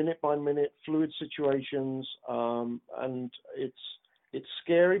day, minute by minute, fluid situations, and it's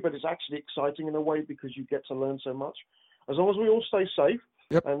scary, but it's actually exciting in a way because you get to learn so much. As long as we all stay safe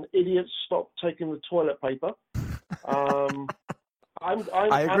and idiots stop taking the toilet paper.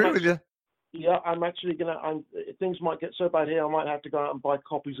 I agree with you. Yeah, I'm actually things might get so bad here, I might have to go out and buy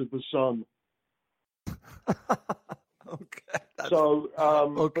copies of The Sun. Okay. So,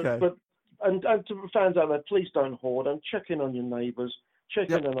 okay. But to fans out there, please don't hoard, and check in on your neighbours, check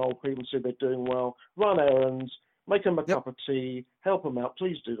in on old people, see they're doing well, run errands, make them a cup of tea, help them out.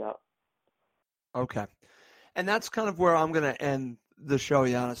 Please do that. Okay. And that's kind of where I'm going to end the show,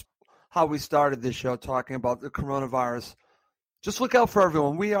 Giannis, how we started this show, talking about the coronavirus. Just look out for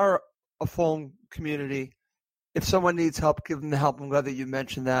everyone. We are a phone community. If someone needs help, give them the help. I'm glad that you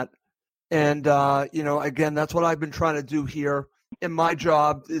mentioned that. And, again, that's what I've been trying to do here. And my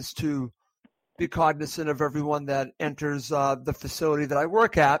job is to be cognizant of everyone that enters the facility that I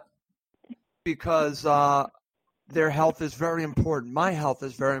work at, because their health is very important. My health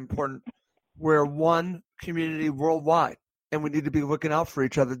is very important. We're one community worldwide, and we need to be looking out for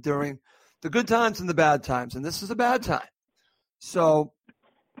each other during the good times and the bad times. And this is a bad time. So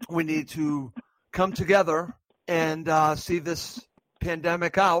we need to come together and see this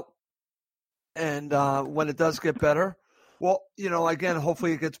pandemic out. And when it does get better, well, again,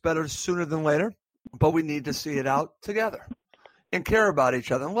 hopefully it gets better sooner than later, but we need to see it out together and care about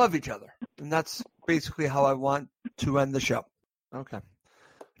each other and love each other. And that's basically how I want to end the show. Okay.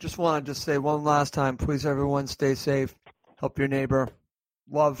 Just wanted to say one last time, please, everyone, stay safe, help your neighbor,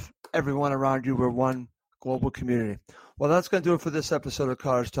 love everyone around you. We're one global community. Well, that's going to do it for this episode of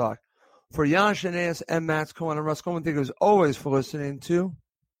Cottage Talk. For Giannis Janaeus and Max Cohen and Russ Coleman, thank you as always for listening to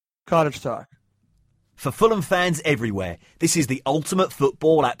Cottage Talk. For Fulham fans everywhere, this is the ultimate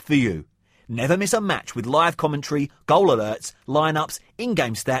football app for you. Never miss a match with live commentary, goal alerts, lineups,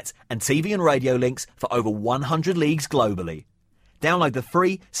 in-game stats, and TV and radio links for over 100 leagues globally. Download the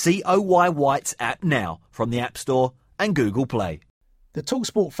free COY Whites app now from the App Store and Google Play. The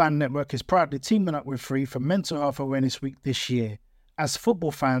TalkSport Fan Network is proudly teaming up with Free for Mental Health Awareness Week this year. As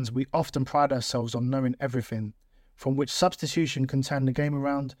football fans, we often pride ourselves on knowing everything, from which substitution can turn the game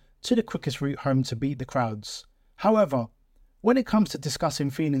around to the quickest route home to beat the crowds. However, when it comes to discussing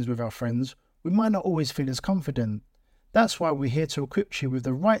feelings with our friends, we might not always feel as confident. That's why we're here to equip you with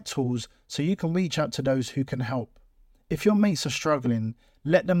the right tools so you can reach out to those who can help. If your mates are struggling,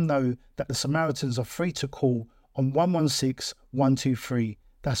 let them know that the Samaritans are free to call on 116 123.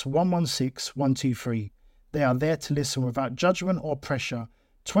 That's 116 123. They are there to listen without judgment or pressure,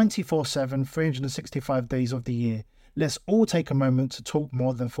 24/7, 365 days of the year. Let's all take a moment to talk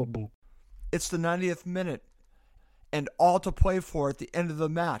more than football. It's the 90th minute, and all to play for at the end of the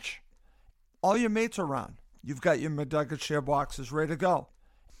match. All your mates are around. You've got your McNugget share boxes ready to go.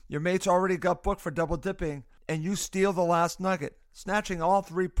 Your mates already got booked for double dipping, and you steal the last nugget, snatching all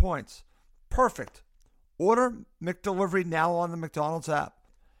 3 points. Perfect. Order McDelivery now on the McDonald's app.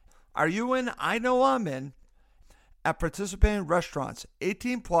 Are you in? I know I'm in. at participating restaurants.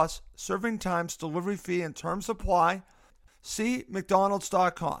 18 plus, serving times, delivery fee, and terms apply. See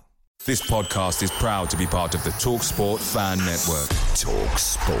McDonald's.com. This podcast is proud to be part of the TalkSport Fan Network.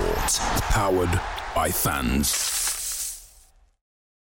 TalkSport. Powered by fans.